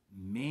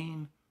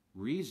main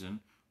reason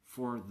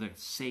for the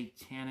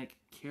satanic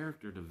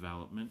character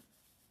development,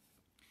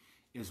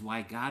 is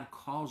why God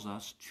calls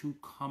us to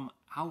come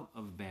out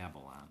of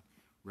Babylon.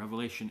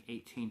 Revelation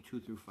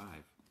 18:2-5.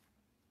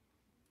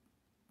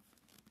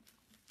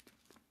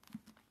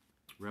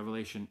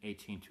 Revelation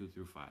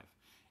 18:2-5.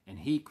 And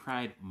he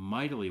cried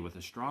mightily with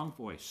a strong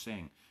voice,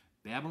 saying,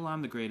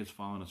 Babylon the great is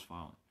fallen,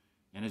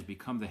 and has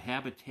become the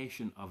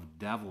habitation of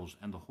devils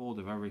and the hold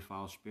of every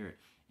foul spirit,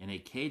 and a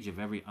cage of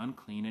every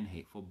unclean and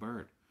hateful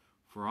bird.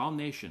 For all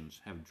nations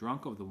have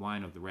drunk of the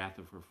wine of the wrath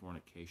of her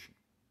fornication.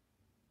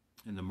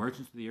 And the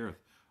merchants of the earth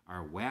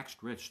are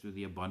waxed rich through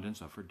the abundance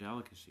of her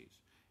delicacies.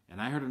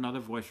 And I heard another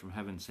voice from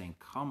heaven saying,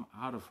 Come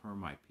out of her,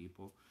 my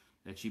people,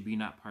 that ye be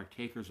not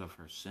partakers of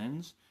her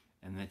sins,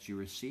 and that ye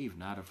receive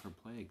not of her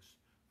plagues.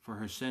 For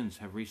her sins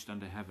have reached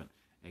unto heaven,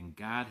 and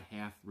God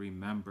hath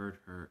remembered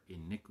her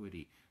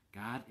iniquity.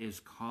 God is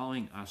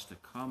calling us to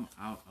come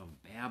out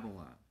of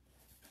Babylon.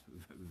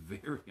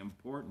 Very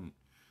important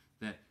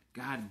that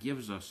God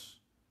gives us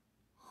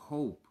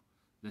hope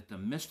that the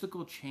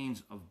mystical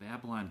chains of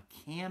Babylon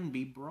can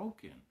be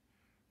broken.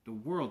 The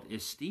world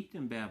is steeped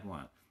in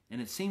Babylon,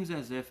 and it seems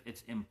as if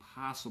it's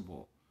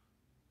impossible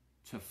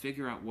to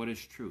figure out what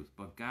is truth.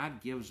 But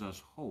God gives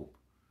us hope.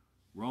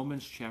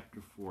 Romans chapter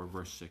 4,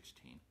 verse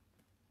 16.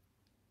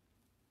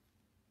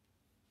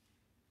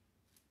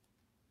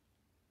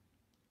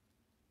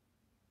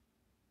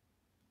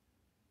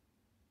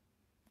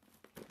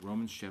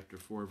 Romans chapter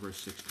 4, verse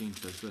 16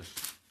 says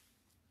this.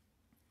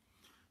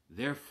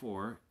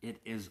 Therefore, it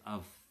is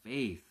of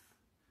faith,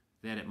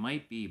 that it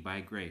might be by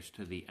grace,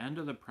 to the end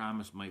of the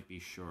promise might be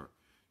sure,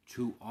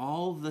 to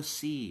all the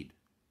seed,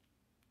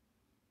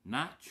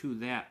 not to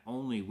that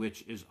only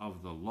which is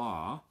of the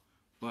law,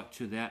 but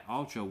to that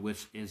also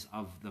which is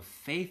of the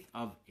faith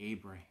of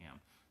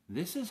Abraham.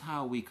 This is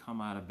how we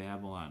come out of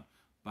Babylon,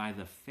 by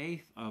the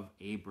faith of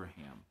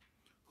Abraham,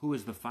 who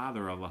is the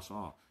father of us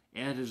all.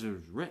 As it is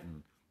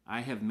written,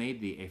 I have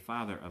made thee a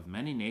father of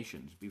many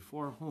nations,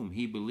 before whom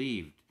he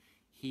believed.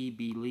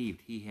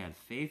 He had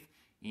faith,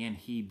 and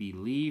he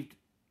believed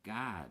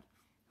God,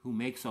 who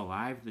makes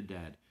alive the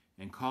dead,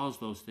 and calls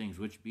those things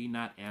which be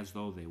not as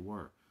though they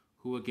were,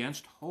 who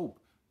against hope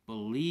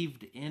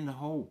believed in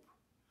hope,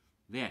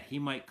 that he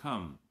might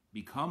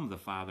become the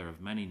father of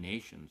many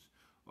nations,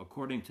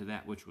 according to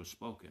that which was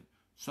spoken.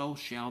 So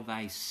shall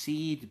thy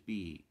seed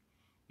be.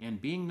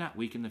 And being not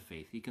weak in the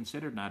faith, he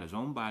considered not his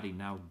own body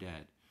now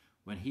dead,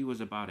 when he was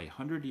about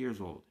 100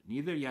 years old,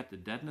 neither yet the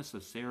deadness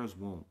of Sarah's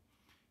womb.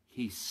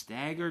 He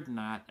staggered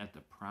not at the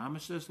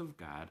promises of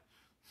God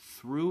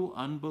through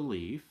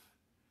unbelief,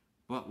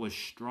 but was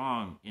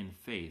strong in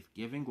faith,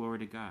 giving glory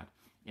to God,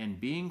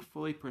 and being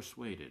fully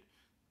persuaded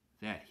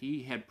that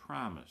he had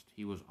promised,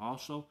 he was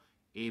also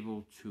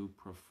able to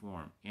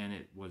perform, and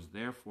it was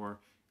therefore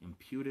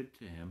imputed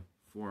to him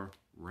for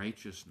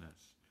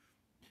righteousness.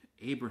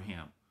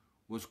 Abraham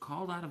was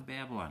called out of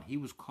Babylon. He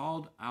was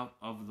called out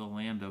of the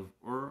land of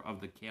Ur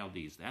of the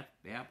Chaldees. That's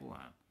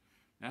Babylon.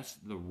 That's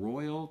the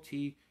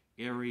royalty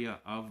area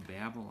of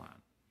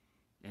Babylon.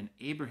 And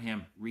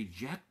Abraham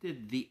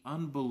rejected the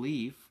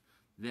unbelief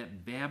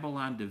that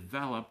Babylon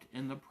developed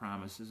in the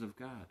promises of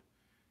God.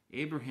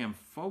 Abraham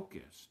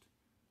focused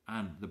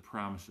on the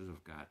promises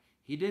of God.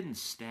 He didn't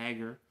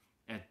stagger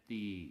at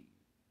the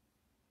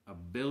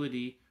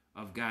ability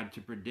of God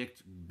to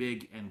predict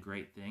big and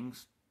great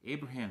things.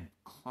 Abraham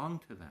clung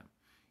to them.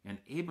 And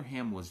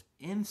Abraham was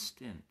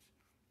instant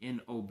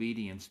in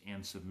obedience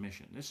and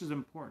submission. This is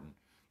important,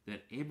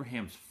 that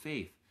Abraham's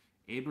faith,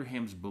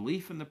 Abraham's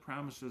belief in the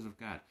promises of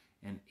God,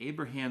 and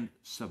Abraham's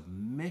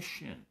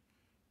submission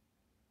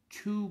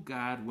to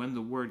God when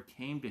the word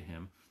came to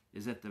him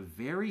is at the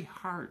very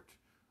heart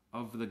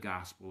of the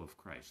gospel of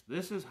Christ.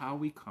 This is how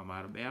we come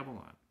out of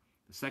Babylon.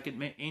 The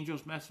second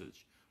angel's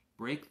message,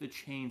 break the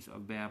chains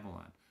of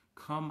Babylon.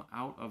 Come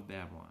out of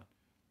Babylon.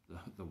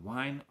 The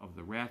wine of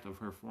the wrath of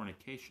her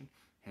fornication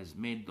has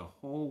made the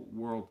whole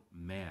world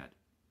mad.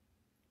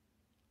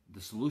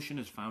 The solution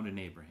is found in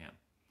Abraham.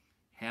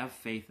 Have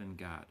faith in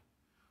God.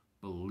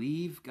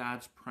 believe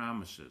God's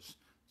promises,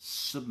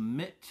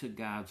 submit to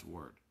God's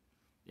word.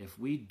 If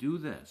we do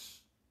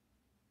this,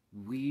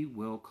 we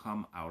will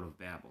come out of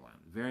Babylon.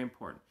 Very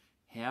important.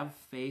 Have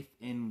faith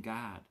in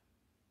God.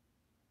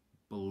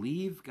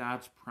 Believe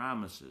God's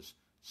promises.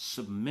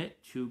 Submit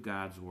to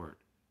God's word.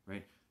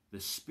 Right? The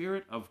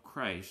Spirit of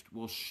Christ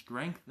will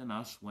strengthen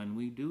us when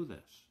we do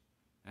this.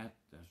 That's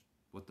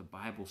what the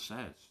Bible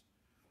says.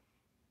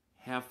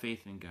 Have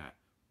faith in God.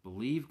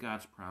 Believe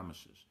God's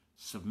promises.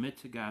 Submit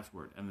to God's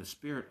word. And the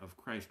Spirit of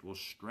Christ will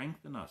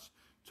strengthen us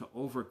to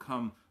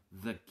overcome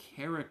the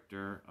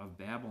character of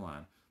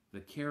Babylon, the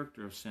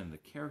character of sin, the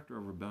character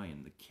of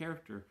rebellion, the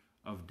character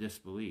of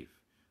disbelief,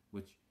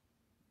 which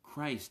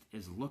Christ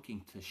is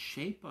looking to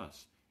shape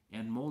us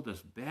and mold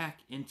us back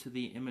into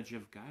the image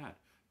of God,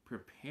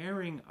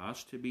 preparing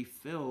us to be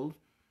filled,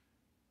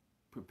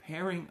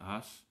 preparing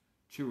us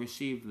to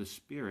receive the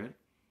Spirit,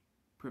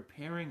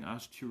 preparing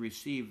us to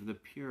receive the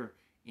pure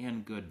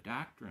and good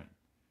doctrine.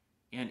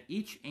 And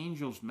each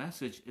angel's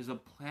message is a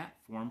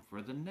platform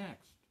for the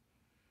next.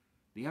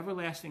 The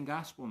everlasting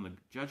gospel in the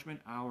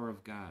judgment hour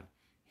of God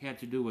had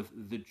to do with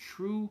the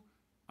true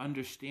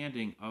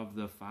understanding of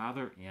the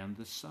Father and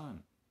the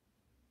Son.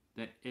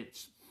 That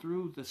it's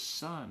through the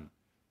Son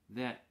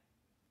that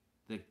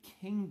the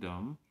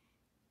kingdom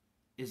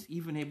is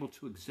even able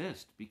to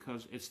exist,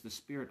 because it's the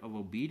spirit of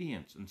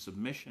obedience and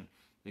submission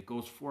that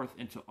goes forth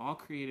into all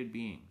created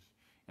beings.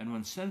 And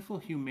when sinful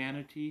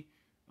humanity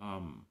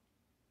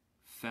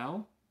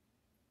fell,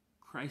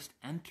 Christ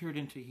entered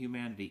into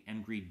humanity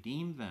and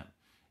redeemed them,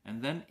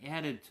 and then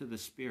added to the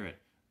Spirit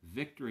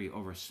victory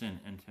over sin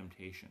and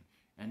temptation.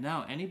 And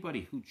now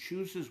anybody who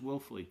chooses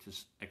willfully to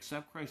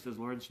accept Christ as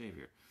Lord and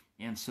Savior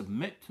and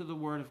submit to the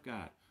Word of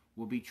God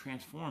will be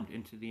transformed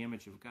into the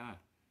image of God.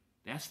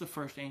 That's the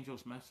first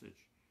angel's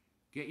message.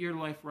 Get your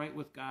life right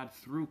with God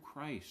through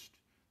Christ.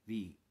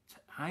 The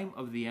time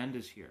of the end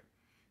is here.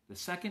 The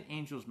second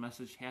angel's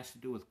message has to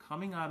do with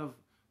coming out of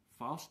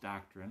false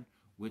doctrine,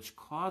 which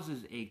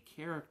causes a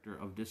character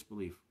of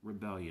disbelief,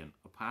 rebellion,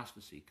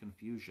 apostasy,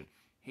 confusion,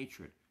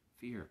 hatred,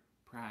 fear,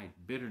 pride,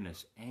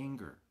 bitterness,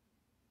 anger,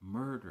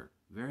 murder.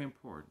 Very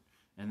important.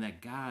 And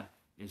that God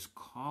is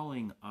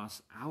calling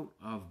us out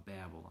of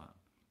Babylon,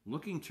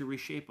 looking to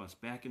reshape us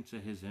back into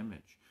his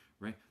image,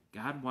 right?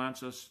 God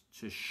wants us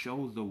to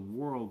show the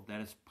world that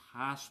it's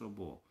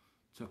possible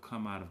to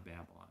come out of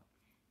Babylon.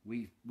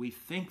 We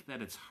think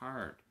that it's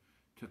hard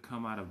to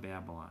come out of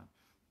Babylon.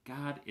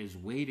 God is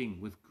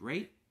waiting with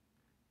great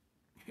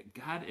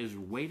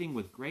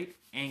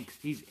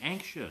angst. He's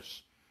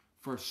anxious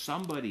for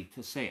somebody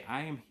to say,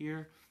 I am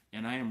here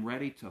and I am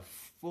ready to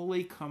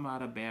fully come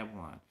out of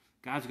Babylon.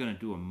 God's going to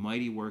do a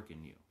mighty work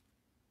in you.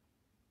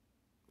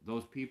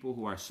 Those people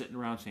who are sitting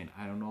around saying,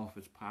 I don't know if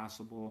it's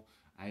possible,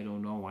 I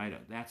don't know,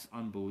 that's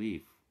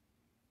unbelief.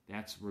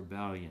 That's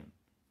rebellion.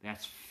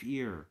 That's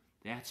fear.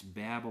 That's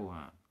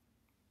Babylon.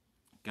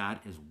 God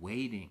is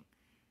waiting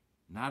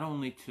not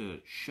only to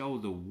show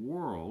the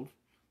world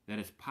that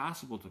it's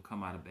possible to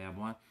come out of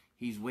Babylon,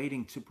 he's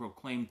waiting to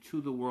proclaim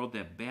to the world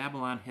that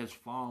Babylon has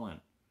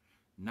fallen.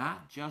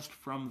 Not just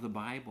from the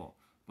Bible,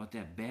 but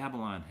that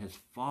Babylon has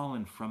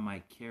fallen from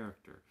my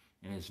character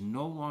and is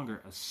no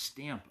longer a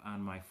stamp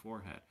on my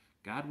forehead.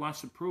 God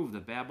wants to prove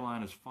that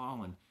Babylon has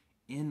fallen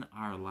in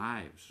our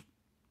lives.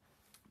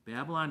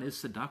 Babylon is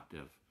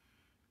seductive.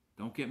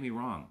 Don't get me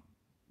wrong.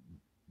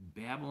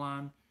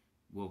 Babylon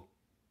will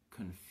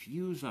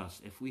confuse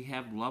us if we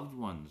have loved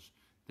ones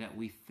that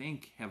we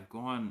think have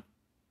gone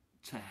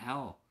to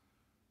hell.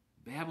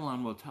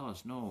 Babylon will tell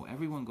us, no,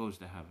 everyone goes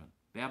to heaven.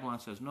 Babylon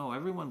says, no,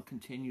 everyone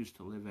continues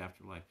to live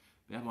after life.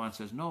 Babylon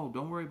says, no,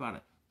 don't worry about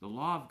it. The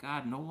law of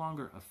God no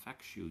longer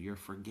affects you. You're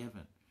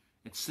forgiven.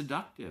 It's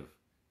seductive.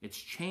 Its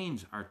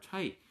chains are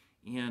tight,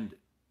 and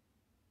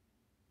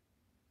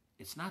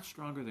it's not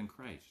stronger than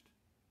Christ.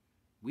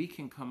 We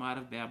can come out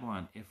of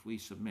Babylon if we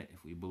submit,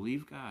 if we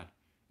believe God,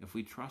 if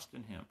we trust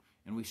in him,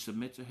 and we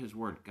submit to his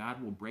word.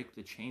 God will break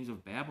the chains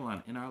of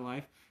Babylon in our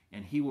life,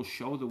 and he will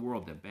show the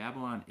world that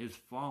Babylon is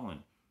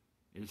fallen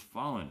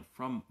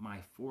from my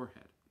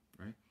forehead,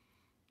 right?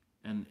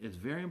 And it's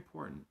very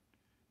important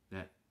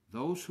that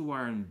those who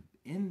are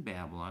in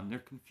Babylon, they're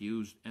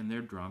confused and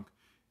they're drunk,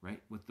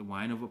 right, with the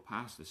wine of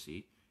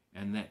apostasy,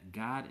 and that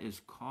God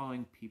is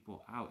calling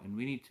people out, and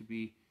we need to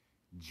be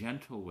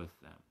gentle with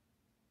them,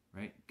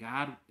 right?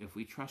 God, if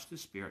we trust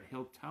his Spirit,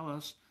 he'll tell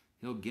us,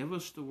 he'll give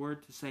us the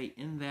word to say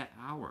in that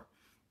hour.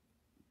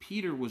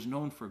 Peter was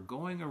known for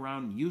going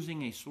around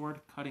using a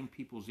sword, cutting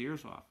people's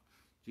ears off.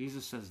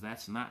 Jesus says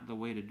that's not the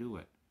way to do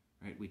it,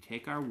 right? We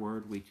take our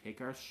word, we take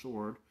our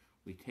sword,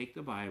 we take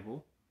the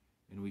Bible,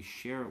 and we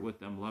share it with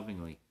them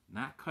lovingly,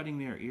 not cutting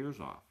their ears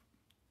off.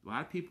 A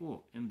lot of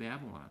people in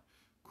Babylon,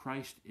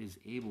 Christ is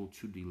able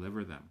to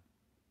deliver them.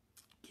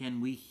 Can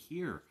we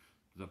hear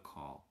the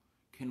call?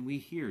 Can we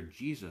hear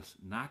Jesus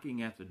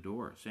knocking at the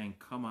door saying,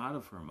 come out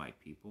of her, my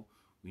people?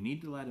 We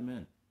need to let him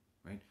in,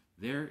 right?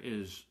 There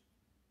is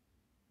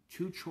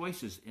two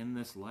choices in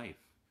this life,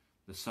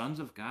 the sons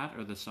of God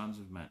or the sons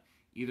of men.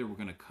 Either we're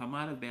going to come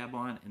out of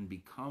Babylon and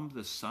become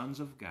the sons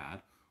of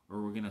God,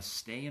 or we're going to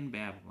stay in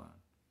Babylon,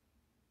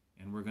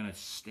 and we're going to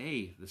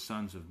stay the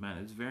sons of men.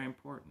 It's very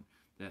important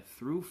that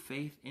through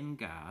faith in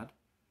God,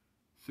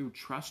 through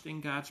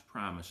trusting God's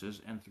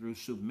promises, and through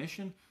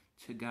submission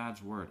to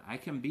God's word, I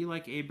can be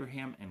like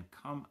Abraham and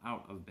come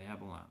out of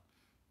Babylon.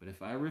 But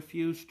if I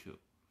refuse to,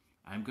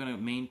 I'm going to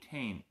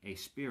maintain a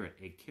spirit,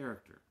 a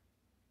character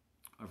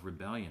of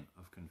rebellion,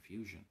 of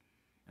confusion.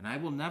 And I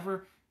will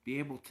never be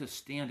able to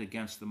stand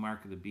against the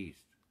mark of the beast.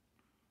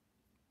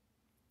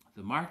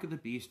 The mark of the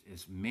beast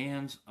is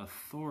man's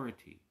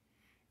authority.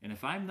 And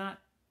if I'm not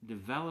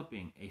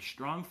developing a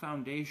strong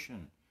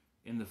foundation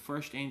in the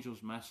first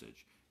angel's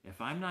message,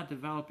 if I'm not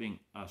developing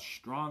a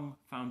strong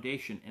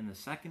foundation in the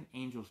second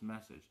angel's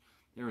message,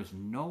 there is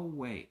no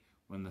way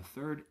when the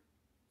third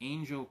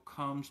angel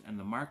comes and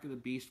the mark of the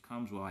beast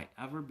comes will I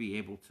ever be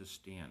able to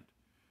stand.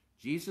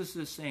 Jesus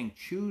is saying,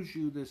 choose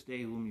you this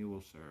day whom you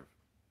will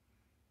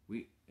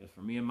serve.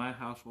 For me and my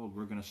household,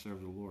 we're going to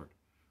serve the Lord.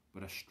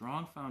 But a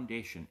strong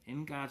foundation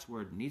in God's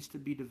word needs to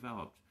be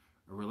developed,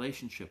 a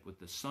relationship with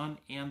the Son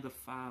and the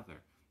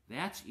Father.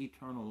 That's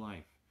eternal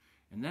life.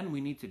 And then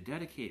we need to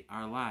dedicate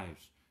our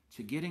lives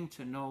to getting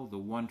to know the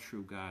one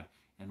true God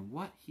and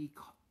what he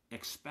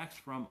expects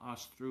from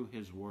us through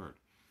his word.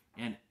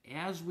 And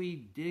as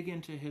we dig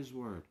into his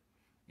word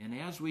and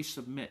as we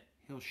submit,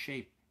 he'll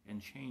shape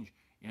and change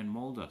and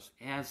mold us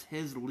as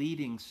his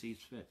leading sees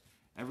fit.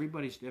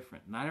 Everybody's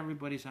different. Not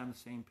everybody's on the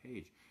same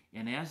page.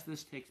 And as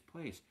this takes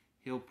place,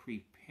 he'll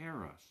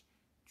prepare us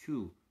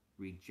to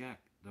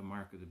reject the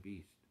mark of the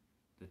beast.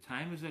 The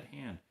time is at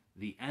hand.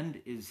 The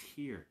end is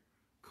here.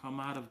 Come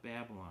out of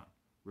Babylon.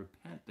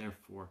 Repent,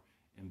 therefore,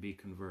 and be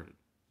converted.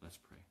 Let's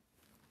pray.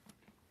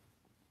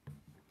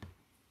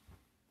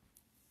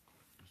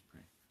 Let's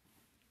pray.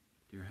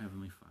 Dear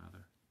Heavenly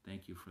Father,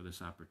 thank you for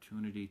this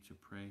opportunity to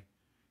pray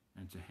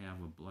and to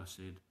have a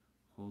blessed,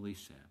 holy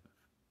Sabbath.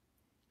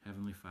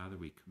 Heavenly Father,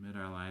 we commit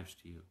our lives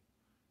to you.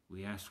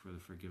 We ask for the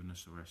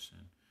forgiveness of our sin.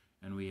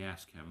 And we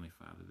ask, Heavenly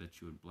Father,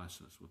 that you would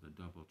bless us with a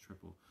double,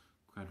 triple,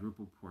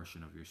 quadruple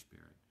portion of your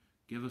Spirit.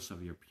 Give us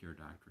of your pure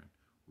doctrine.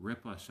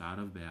 Rip us out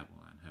of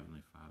Babylon,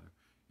 Heavenly Father,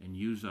 and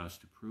use us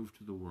to prove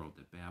to the world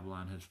that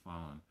Babylon has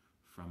fallen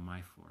from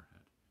my forehead.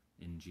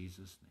 In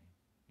Jesus'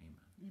 name,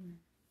 amen. Amen.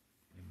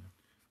 Amen.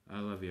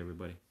 I love you,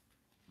 everybody.